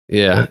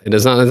 Yeah,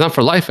 it's not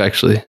for life,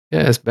 actually.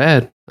 Yeah, it's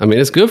bad. I mean,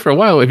 it's good for a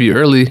while if you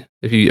early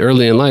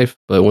in life,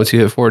 but once you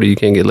hit 40, you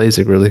can't get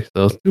LASIK really.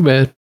 So it's too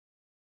bad.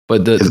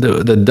 But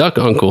the duck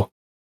uncle,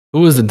 who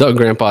was the duck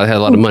grandpa that had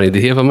a lot of money?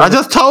 Did he have a money? I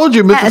just told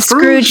you, Mr.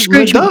 Scrooge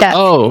McDuck.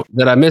 Oh,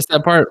 did I miss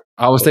that part?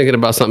 I was thinking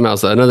about something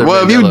else. Another.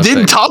 Well, Mandela if you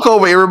didn't talk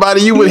over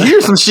everybody, you would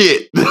hear some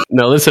shit.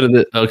 No, listen to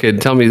this. Okay,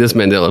 tell me this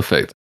Mandela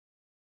effect.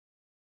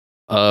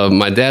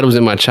 My dad was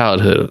in my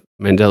childhood.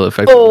 Mandela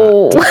effect.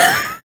 Oh,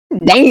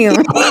 damn.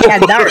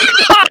 Got dark.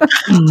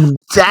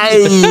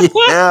 Damn.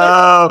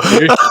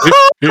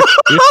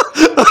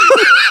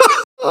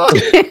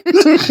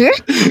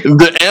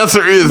 The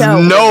answer is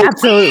no.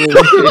 Absolutely.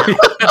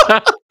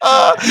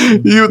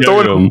 You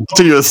throw it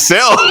to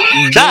yourself.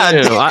 God.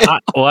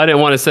 I didn't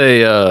want to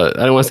say. I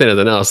didn't want to say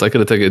anything else. I could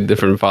have taken a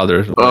different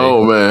father.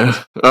 Oh man.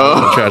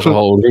 Trash a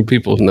whole group of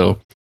people. No.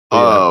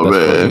 Oh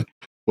man. Funny.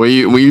 When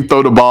you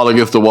throw the ball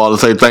against the wall and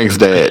say thanks,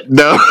 Dad.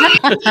 No.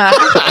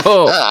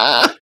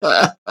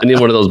 I need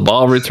one of those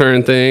ball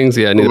return things.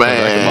 Yeah, I need to put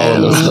the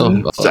ball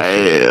on myself.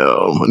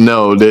 Damn.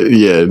 No,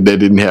 that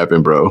didn't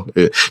happen, bro.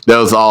 That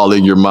was all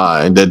in your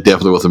mind. That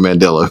definitely was a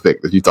Mandela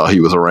effect that you thought he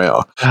was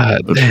around.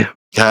 God damn.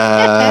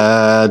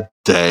 God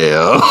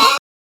damn.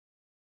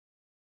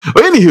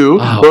 Well,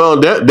 anywho, well,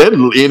 that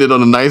ended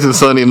on a nice and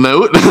sunny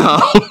note.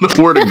 I don't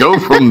know where to go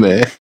from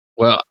there.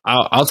 Well,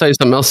 I'll tell you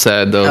something else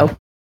sad though. Oh.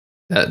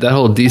 That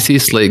whole DC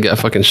slate got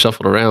fucking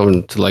shuffled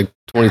around to like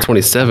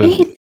 2027.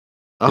 Did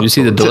you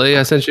see the delay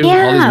I sent you?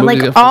 Yeah,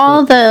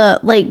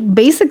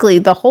 basically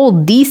the whole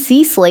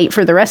DC slate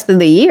for the rest of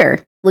the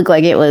year looked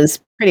like it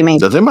was pretty much.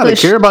 Does anybody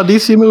care about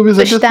DC movies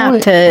at this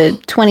point? Pushed out to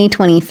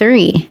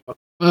 2023.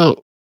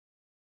 Well,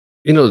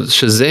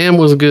 Shazam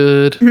was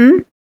good.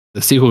 Mm-hmm.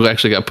 The sequel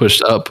actually got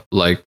pushed up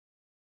like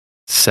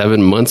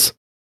 7 months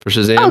for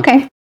Shazam. Oh,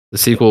 okay. The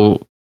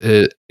sequel.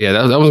 That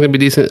was going to be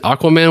decent.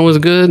 Aquaman was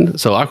good.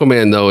 So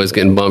Aquaman though is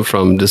getting bumped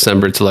from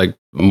December to like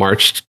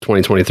March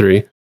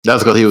 2023.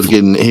 That's because he was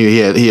getting he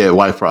had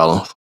wife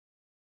problems.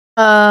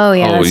 Oh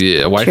yeah. Oh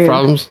yeah, wife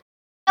problems.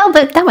 Oh,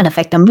 but that would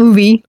affect the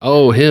movie.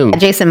 Oh, him.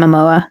 Jason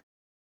Momoa.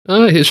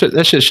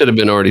 That shit should have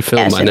been already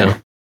filmed by now.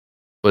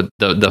 But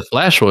the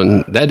Flash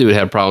one, that dude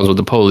had problems with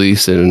the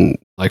police and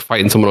like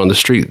fighting someone on the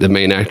street. The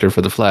main actor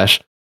for the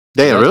Flash.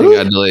 Damn, really?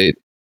 Got delayed.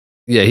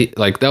 Yeah,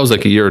 that was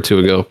like a year or two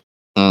ago.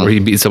 Where he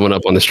beat someone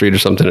up on the street or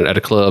something at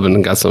a club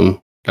and got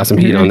some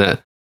heat on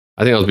that.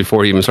 I think that was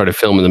before he even started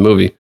filming the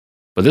movie.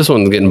 But this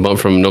one's getting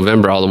bumped from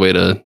November all the way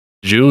to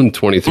June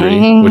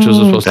 23, which was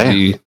supposed to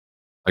be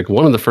like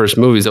one of the first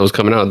movies that was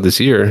coming out this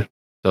year.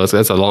 So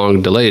that's a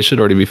long delay. It should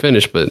already be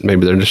finished, but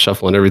maybe they're just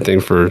shuffling everything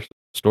for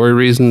story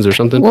reasons or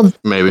something. Well,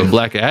 maybe. But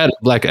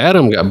Black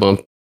Adam got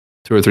bumped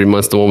 2 or 3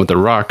 months. The one with The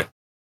Rock,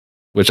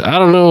 which I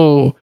don't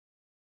know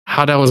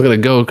how that one's gonna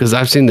go because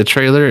I've seen the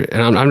trailer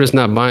and I'm just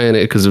not buying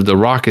it because The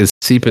Rock is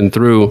seeping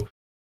through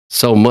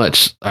so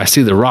much. I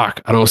see The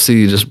Rock. I don't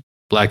see just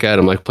Black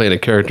Adam like playing a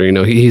character.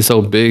 He's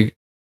so big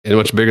and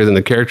much bigger than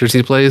the characters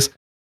he plays.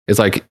 It's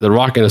like The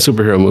Rock in a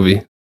superhero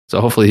movie. So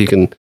hopefully he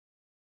can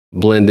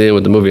blend in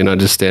with the movie and not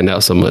just stand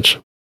out so much.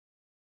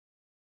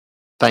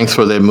 Thanks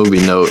for that movie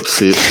note,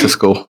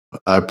 Cisco.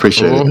 I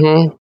appreciate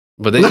it.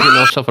 But they getting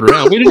all shuffled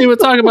around. We didn't even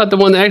talk about the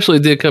one that actually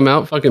did come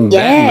out. Fucking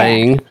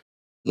Batman.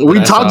 We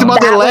talked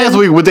about that last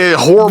week with that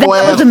horrible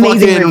ass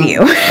amazing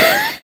review.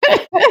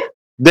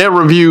 That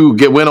review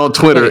went on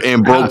Twitter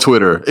and broke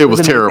Twitter. It was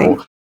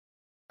terrible.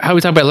 How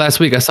we talked about it last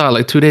week? I saw it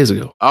like 2 days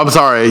ago. I'm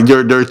sorry.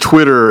 Your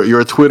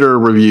Twitter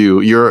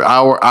review,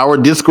 our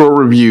Discord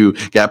review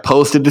got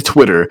posted to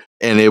Twitter,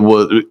 and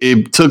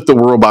it took the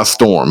world by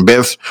storm.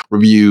 Best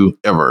review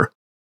ever.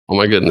 Oh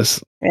my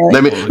goodness.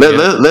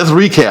 Let's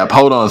recap.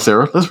 Hold on,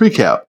 Sarah. Let's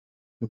recap.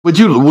 Would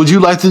you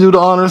like to do the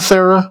honors,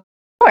 Sarah?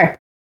 Sure.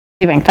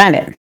 See if I can find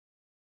it.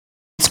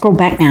 Scroll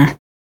back now.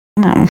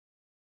 Come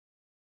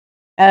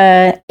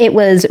on. It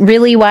was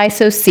Really Why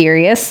So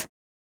Serious.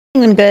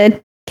 Penguin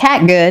good.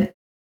 Cat good.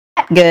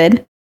 Cat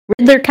good.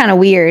 Riddler kind of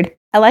weird.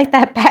 I like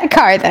that Bat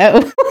car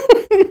though.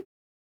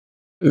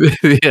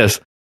 Yes.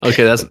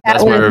 Okay, that's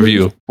my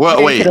review.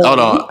 Well, wait, hold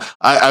on.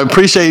 I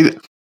appreciate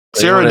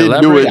Sarah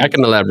didn't do it. I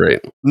can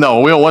elaborate. No,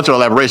 we don't want your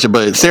elaboration,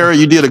 but Sarah,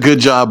 you did a good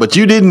job, but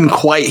you didn't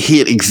quite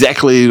hit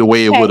exactly the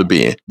way it would have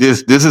been.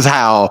 This is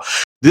how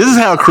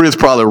Chris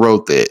probably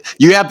wrote that.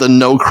 You have to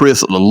know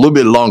Chris a little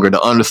bit longer to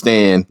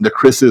understand the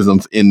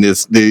criticisms in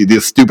this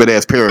stupid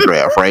ass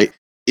paragraph, right?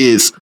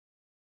 It's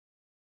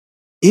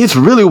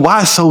really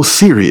why so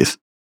serious.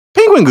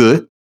 Penguin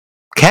good,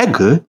 cat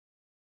good,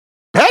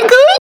 Bat good.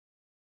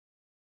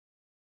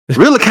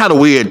 Really kind of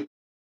weird.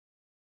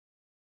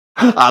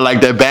 I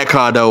like that Bat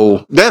car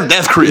though.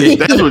 That's Chris.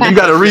 That's what you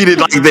got to read it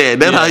like that.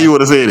 That's how you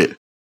would have said it.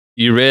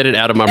 You read it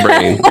out of my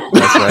brain.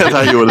 That's right. That's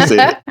how you would have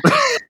said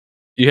it.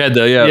 You had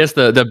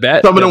the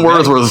bat. Some of them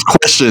words were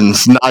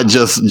questions, not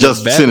just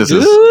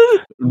sentences.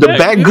 Good? The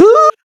bat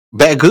good?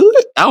 Bat good?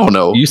 I don't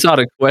know. You saw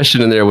the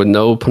question in there with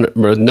no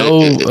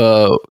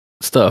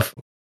stuff.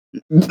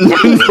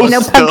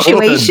 No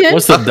punctuation.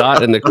 What's the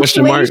dot and the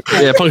question mark?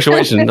 Yeah,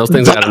 punctuation. Those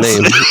things got a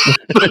name.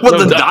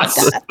 What's the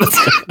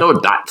dots? No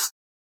dots.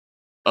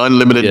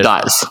 Unlimited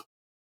dots.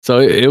 So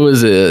it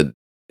was a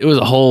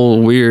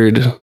whole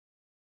weird,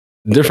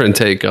 different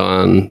take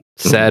on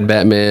sad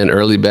Batman,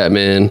 early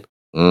Batman,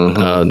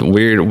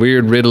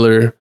 weird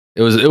Riddler.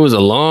 It was a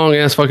long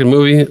ass fucking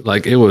movie.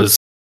 Like it was,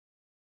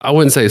 I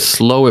wouldn't say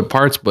slow at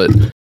parts, but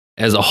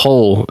as a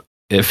whole,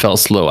 it felt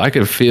slow. I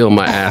could feel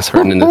my ass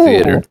hurting in the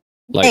theater.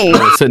 Like I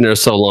was sitting there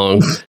so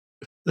long.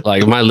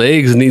 Like my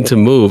legs need to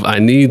move. I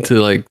need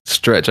to like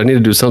stretch. I need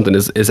to do something.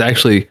 It's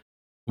actually,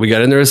 we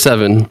got in there at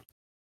 7.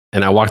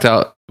 And I walked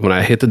out. When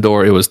I hit the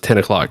door, it was 10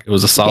 o'clock. It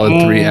was a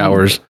solid 3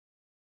 hours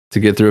to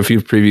get through a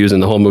few previews in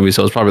the whole movie.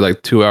 So it was probably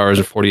like 2 hours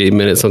and 48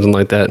 minutes, something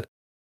like that.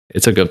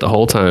 It took up the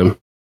whole time.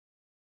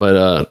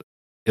 But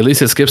at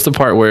least it skips the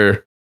part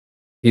where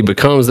he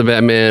becomes the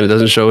Batman. It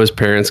doesn't show his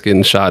parents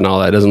getting shot and all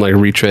that. It doesn't like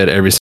retread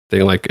everything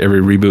like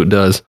every reboot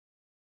does.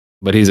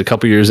 But he's a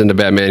couple years into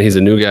Batman. He's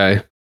a new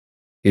guy.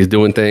 He's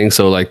doing things.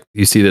 So like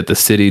you see that the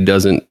city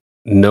doesn't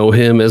know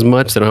him as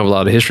much. They don't have a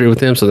lot of history with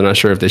him, so they're not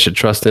sure if they should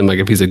trust him, like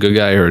if he's a good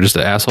guy or just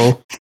an asshole.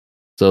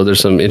 So there's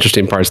some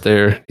interesting parts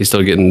there. He's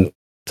still getting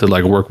to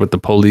like work with the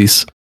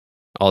police,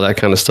 all that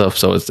kind of stuff.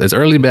 So it's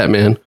early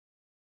Batman,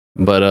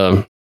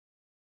 but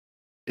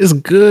it's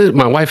good.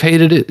 My wife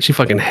hated it. She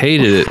fucking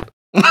hated it.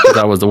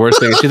 That was the worst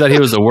thing. She thought he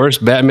was the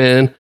worst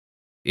Batman.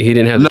 He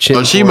didn't have the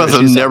chin. She must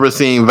have never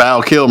seen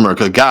Val Kilmer,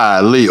 cause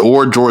golly,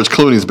 or George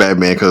Clooney's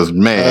Batman, cause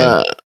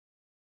man.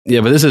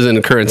 Yeah, but this is in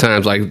the current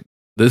times. Like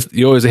this,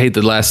 you always hate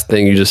the last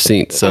thing you just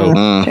seen. So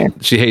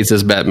she hates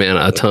this Batman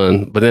a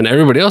ton. But then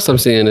everybody else I'm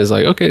seeing is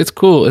like, okay, it's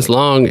cool. It's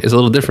long. It's a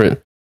little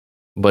different.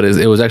 But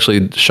it was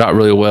actually shot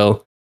really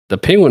well. The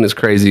Penguin is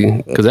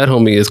crazy because that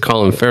homie is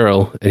Colin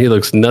Farrell, and he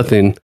looks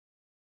nothing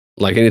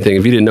like anything.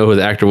 If you didn't know who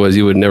the actor was,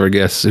 you would never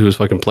guess who was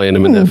fucking playing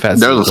him in that fat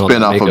suit. There's a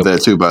spinoff of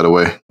that too, by the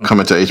way,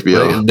 coming to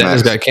HBO. That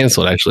just got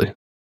canceled, actually.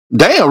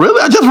 Damn,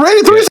 really? I just read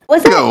it 3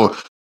 seconds ago.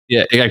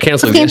 Yeah, it got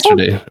canceled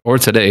yesterday or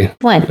today.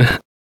 What?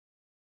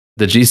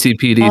 The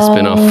GCPD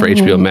spinoff for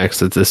HBO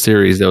Max. It's a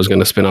series that was going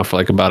to spin off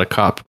like about a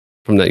cop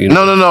from that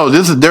universe. No.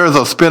 There's a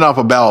spinoff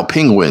about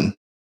Penguin.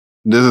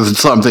 This is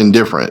something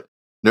different.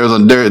 They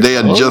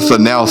had just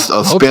announced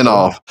a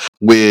spinoff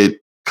with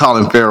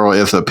Colin Farrell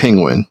as a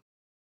Penguin.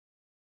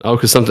 Oh,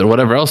 because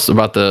whatever else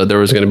about there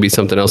was going to be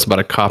something else about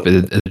a cop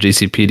at the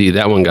GCPD.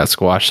 That one got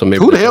squashed. So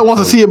maybe who the hell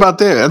wants to see about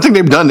that? I think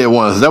they've done that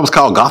once. That was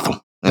called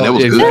Gotham, and that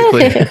was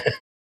exactly.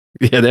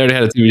 Yeah, they already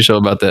had a TV show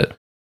about that.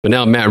 But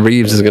now Matt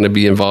Reeves is going to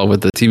be involved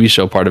with the TV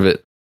show part of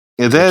it.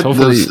 Is that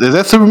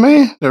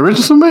Superman? The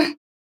original Superman?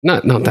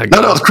 Not that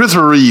guy. No, it's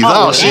Christopher Reeves.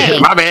 Oh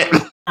shit, my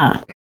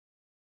bad.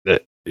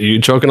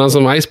 You choking on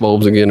some ice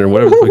bulbs again or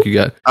whatever the fuck you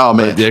got. Oh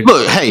man.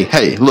 Look,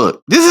 hey,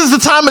 look. This is the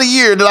time of the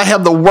year that I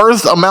have the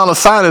worst amount of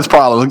sinus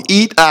problems.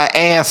 Eat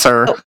ass,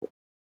 sir.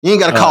 You ain't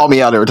got to call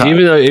me out every time.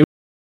 Even though you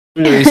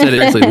said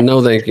it, it's like,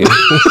 no thank you.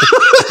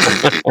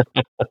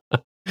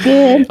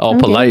 Good. All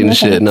polite and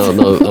shit. No,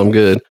 I'm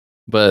good.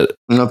 But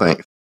no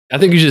thanks. I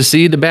think you should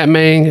see the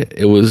Batman.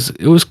 It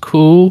was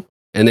cool.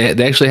 and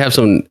they actually have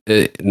some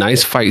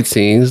nice fight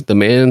scenes. The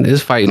man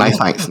is fighting. Nice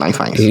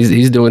fights.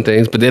 He's doing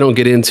things, but they don't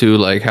get into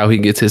like how he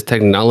gets his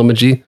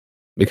technology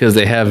because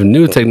they have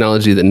new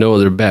technology that no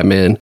other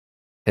Batman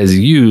has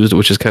used,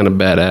 which is kind of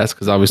badass.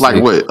 Because obviously,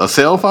 Like what? A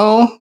cell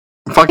phone?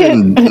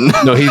 Fucking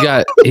no, he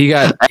got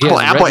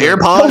Apple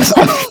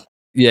AirPods.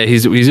 Yeah,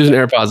 he's using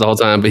AirPods the whole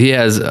time, but he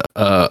has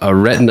a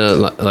retina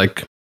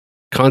like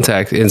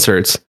contact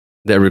inserts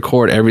that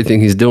record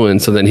everything he's doing,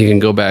 so then he can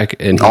go back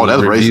and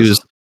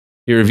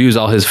he reviews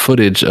all his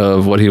footage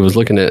of what he was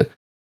looking at.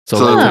 So a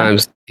lot of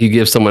times he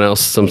gives someone else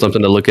something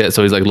to look at,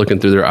 so he's like looking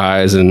through their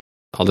eyes and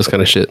all this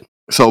kind of shit.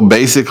 So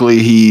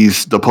basically,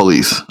 he's the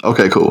police.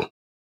 Okay, cool.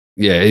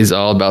 Yeah, he's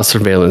all about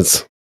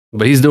surveillance.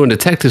 But he's doing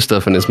detective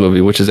stuff in this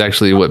movie, which is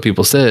actually what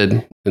people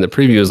said in the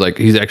previews. Like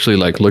he's actually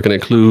like looking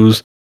at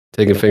clues,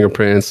 taking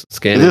fingerprints,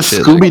 scanning. Is this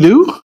shit. Scooby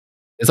Doo?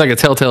 It's like a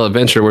telltale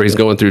adventure where he's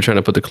going through trying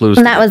to put the clues.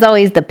 And that was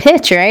always the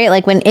pitch, right?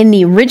 Like when in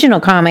the original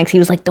comics, he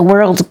was like the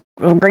world's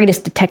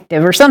greatest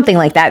detective or something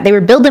like that. They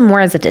were building more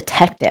as a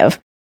detective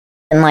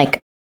and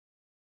like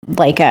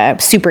a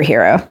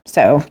superhero.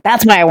 So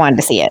that's why I wanted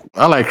to see it.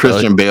 I like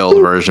Christian Bale's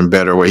version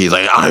better, where he's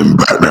like, "I'm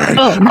Batman."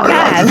 Oh my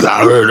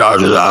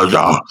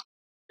God.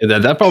 Yeah,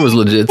 that part was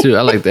legit too.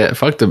 I like that.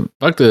 Fuck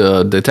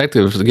the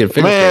detectives to get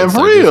fingerprints.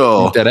 Man, for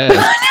real. That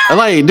ass. And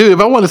like, dude, if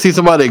I want to see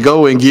somebody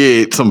go and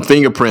get some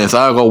fingerprints,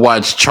 I'll go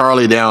watch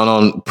Charlie down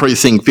on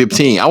Precinct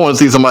 15. I want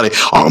to see somebody,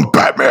 I'm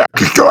Batman.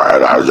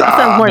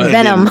 Sounds more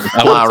Venom.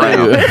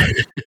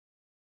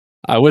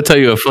 I would tell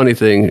you a funny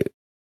thing.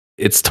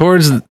 It's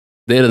towards the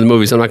end of the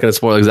movie, so I'm not going to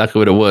spoil exactly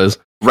what it was.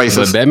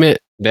 Racist. But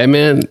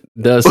Batman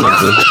does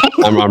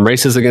something. I'm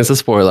racist against the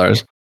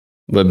spoilers,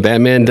 but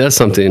Batman does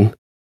something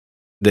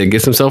that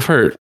gets himself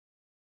hurt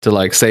to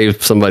like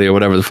save somebody or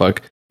whatever the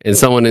fuck. And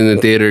someone in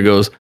the theater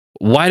goes,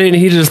 "Why didn't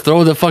he just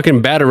throw the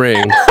fucking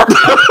batarang?"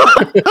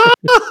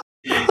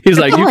 He's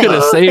like, "You could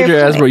have saved your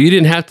ass, bro. You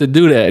didn't have to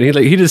do that." And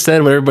he just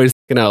said what everybody's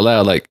thinking out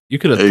loud. Like, you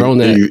could have thrown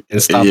that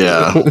and stopped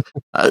it.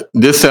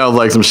 This sounds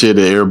like some shit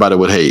that everybody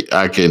would hate.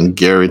 I can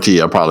guarantee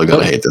I'm probably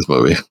going to hate this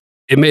movie.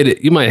 It made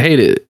it, you might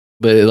hate it,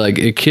 but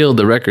it killed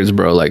the records,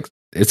 bro. Like,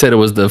 it said it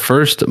was the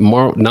first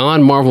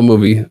non-Marvel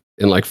movie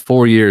in like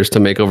 4 years to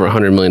make over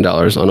 $100 million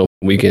on a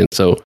weekend.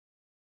 So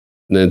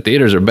the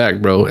theaters are back,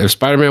 bro. If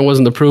Spider-Man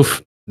wasn't the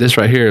proof, this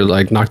right here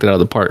like knocked it out of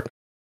the park.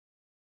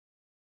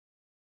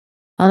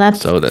 Well,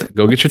 that's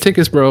go get your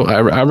tickets, bro.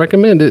 I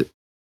recommend it.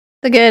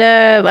 a good.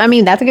 I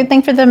mean, that's a good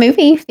thing for the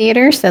movie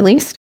theaters, at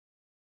least.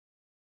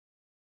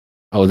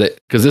 Oh,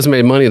 because this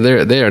made money.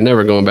 They are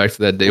never going back to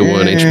that day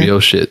one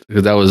HBO shit,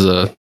 because that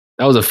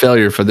was a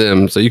failure for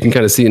them. So you can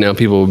kind of see now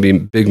people will be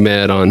big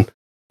mad on,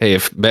 hey,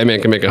 if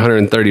Batman can make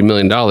 $130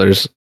 million,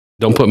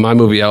 don't put my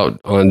movie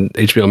out on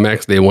HBO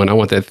Max day one. I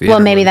want that theater. Well,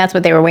 maybe that's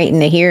what they were waiting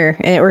to hear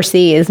or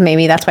see, is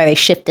maybe that's why they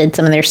shifted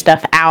some of their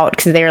stuff out,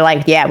 because they were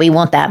like, yeah, we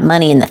want that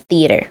money in the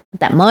theater.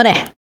 That money.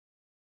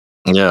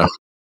 Yeah.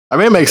 I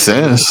mean, it makes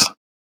sense.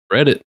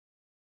 Read it.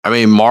 I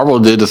mean, Marvel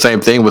did the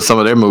same thing with some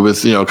of their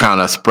movies,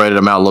 kind of spread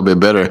them out a little bit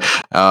better.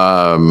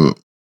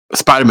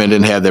 Spider-Man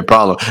didn't have that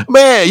problem.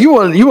 Man, you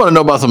want to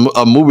know about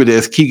a movie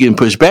that's keep getting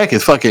pushed back?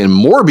 It's fucking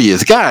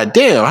Morbius. God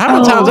damn, how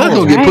many times that's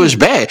gonna get pushed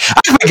back? I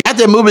forgot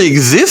that movie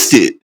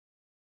existed.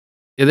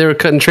 Yeah, they were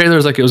cutting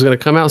trailers like it was going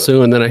to come out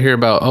soon, and then I hear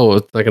about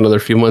it's like another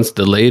few months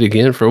delayed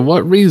again. For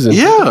what reason?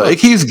 Yeah, it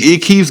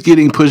keeps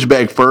getting pushed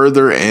back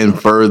further and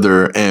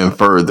further and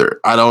further.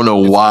 I don't know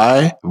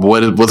why.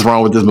 What's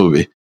wrong with this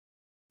movie?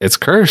 It's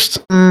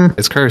cursed.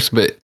 It's cursed.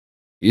 But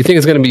you think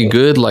it's going to be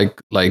good, like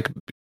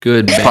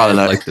good, bad, probably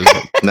not. like the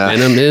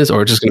Venom is,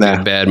 or just going to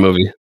be a bad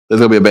movie? It's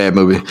going to be a bad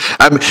movie.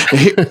 I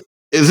mean,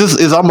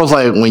 it's almost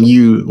like when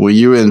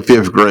you're in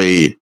 5th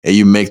grade and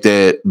you make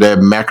that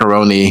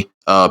macaroni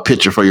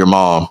picture for your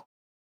mom,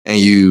 and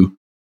you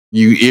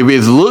if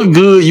it's look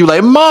good, you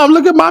like, Mom,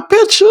 look at my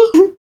picture.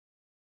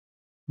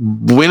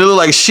 When it look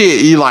like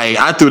shit, you like,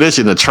 I threw that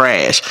shit in the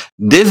trash.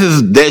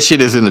 That shit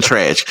is in the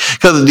trash,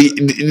 because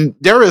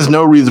there is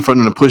no reason for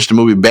them to push the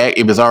movie back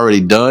if it's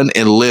already done,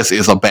 unless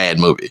it's a bad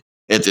movie.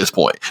 At this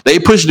point, they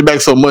pushed it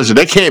back so much that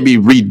they can't be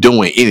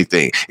redoing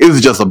anything. It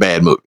was just a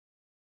bad movie.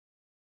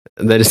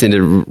 They just need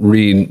to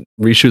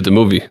reshoot the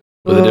movie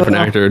with a different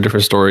actor, a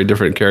different story,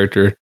 different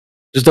character.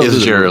 Just don't.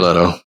 It's Jared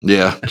Leto.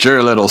 Yeah,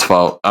 Jared Leto's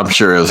fault. I'm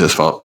sure it was his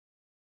fault.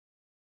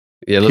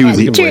 Yeah,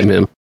 we can blame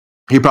him.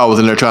 He probably was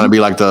in there trying to be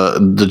like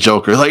the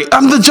Joker. Like,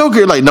 I'm the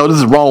Joker. Like, no, this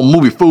is the wrong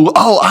movie, fool.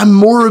 Oh, I'm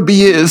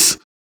Morbius.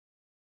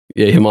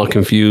 Yeah, him all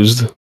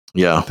confused.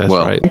 Yeah, that's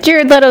right.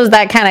 Jared Leto's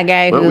that kind of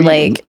guy who,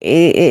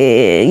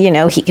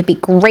 he could be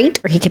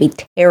great or he could be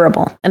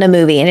terrible in a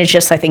movie, and it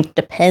just, I think,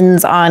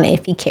 depends on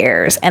if he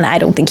cares. And I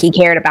don't think he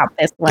cared about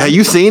this one. Have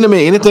you seen him in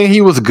anything he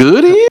was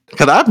good in?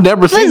 Because I've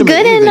never seen him. He was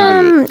good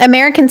in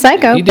American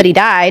Psycho, but he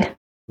died.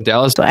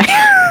 Dallas. Dallas.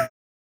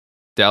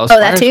 Oh,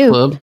 that too.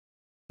 Club.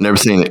 Never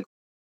seen it.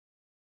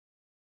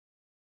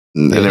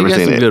 Never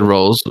seen some good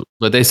roles,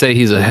 but they say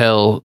he's a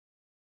hell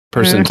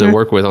person to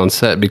work with on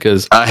set,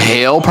 because a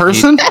hell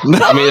person.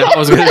 I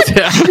was going to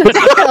say.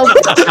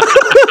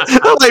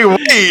 I'm like,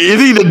 wait, is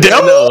he the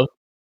devil?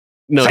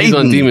 No, he's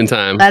on demon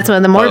time. That's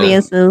what the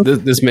Morbius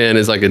is. This man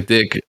is like a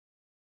dick.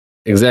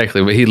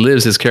 Exactly, but he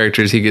lives his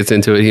characters. He gets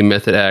into it. He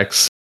method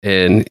acts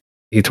and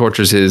he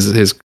tortures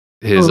his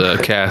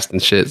cast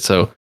and shit.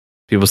 So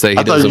people say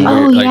he doesn't.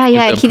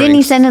 Yeah.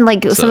 He send in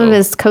like some of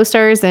his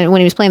co-stars and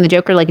when he was playing the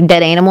Joker, like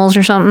dead animals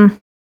or something.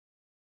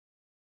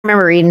 I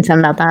remember reading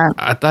something about that.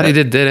 I thought he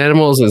did dead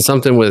animals and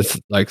something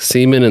with like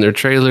semen in their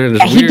trailer and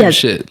weird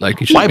shit. Like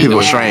white people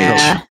are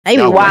strange. They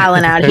be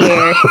wilding out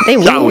here. They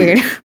weird.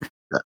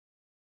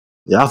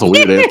 Yeah, that's a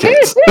weird ass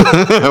case.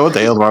 What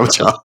the hell wrong with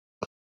y'all?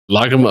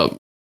 Lock him up.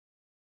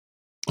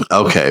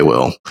 Okay,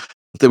 well,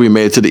 I think we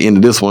made it to the end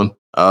of this one.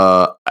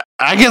 I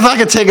guess I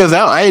can take us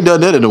out. I ain't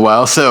done that in a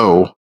while,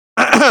 so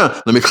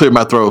let me clear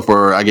my throat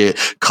before I get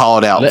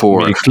called out Let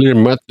me clear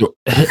my throat.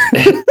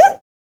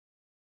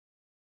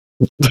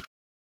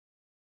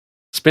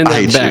 Spin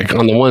that back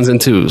on the ones and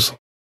twos.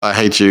 I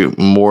hate you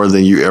more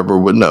than you ever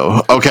would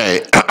know.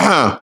 Okay.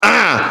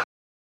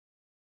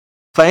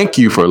 Thank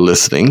you for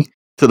listening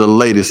to the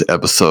latest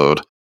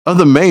episode of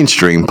the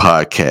Mainstream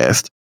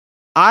Podcast.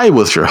 I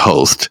was your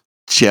host,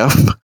 Jeff,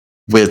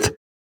 with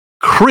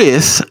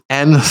Chris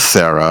and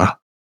Sarah.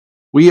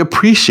 We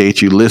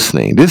appreciate you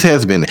listening. This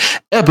has been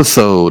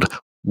episode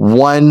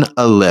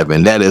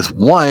 111. That is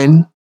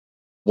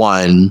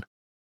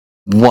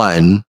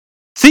 111.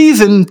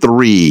 Season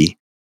 3.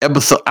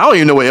 Episode. I don't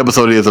even know what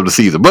episode it is of the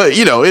season, but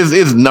you know,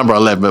 it's number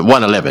 11,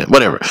 111,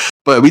 whatever.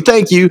 But we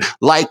thank you.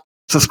 Like,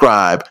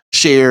 subscribe,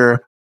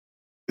 share,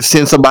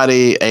 send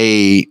somebody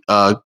a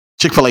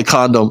Chick-fil-A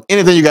condom.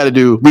 Anything you got to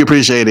do, we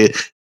appreciate it.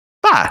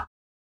 Bye.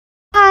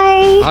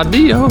 Bye.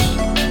 Adios.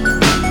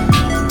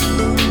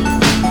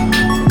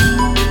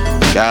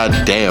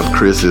 God damn,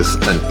 Chris is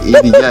an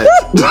idiot.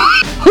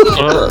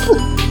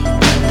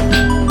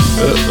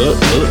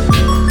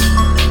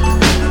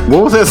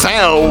 What was that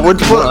sound? What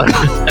the fuck?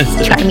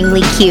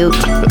 Charmingly cute.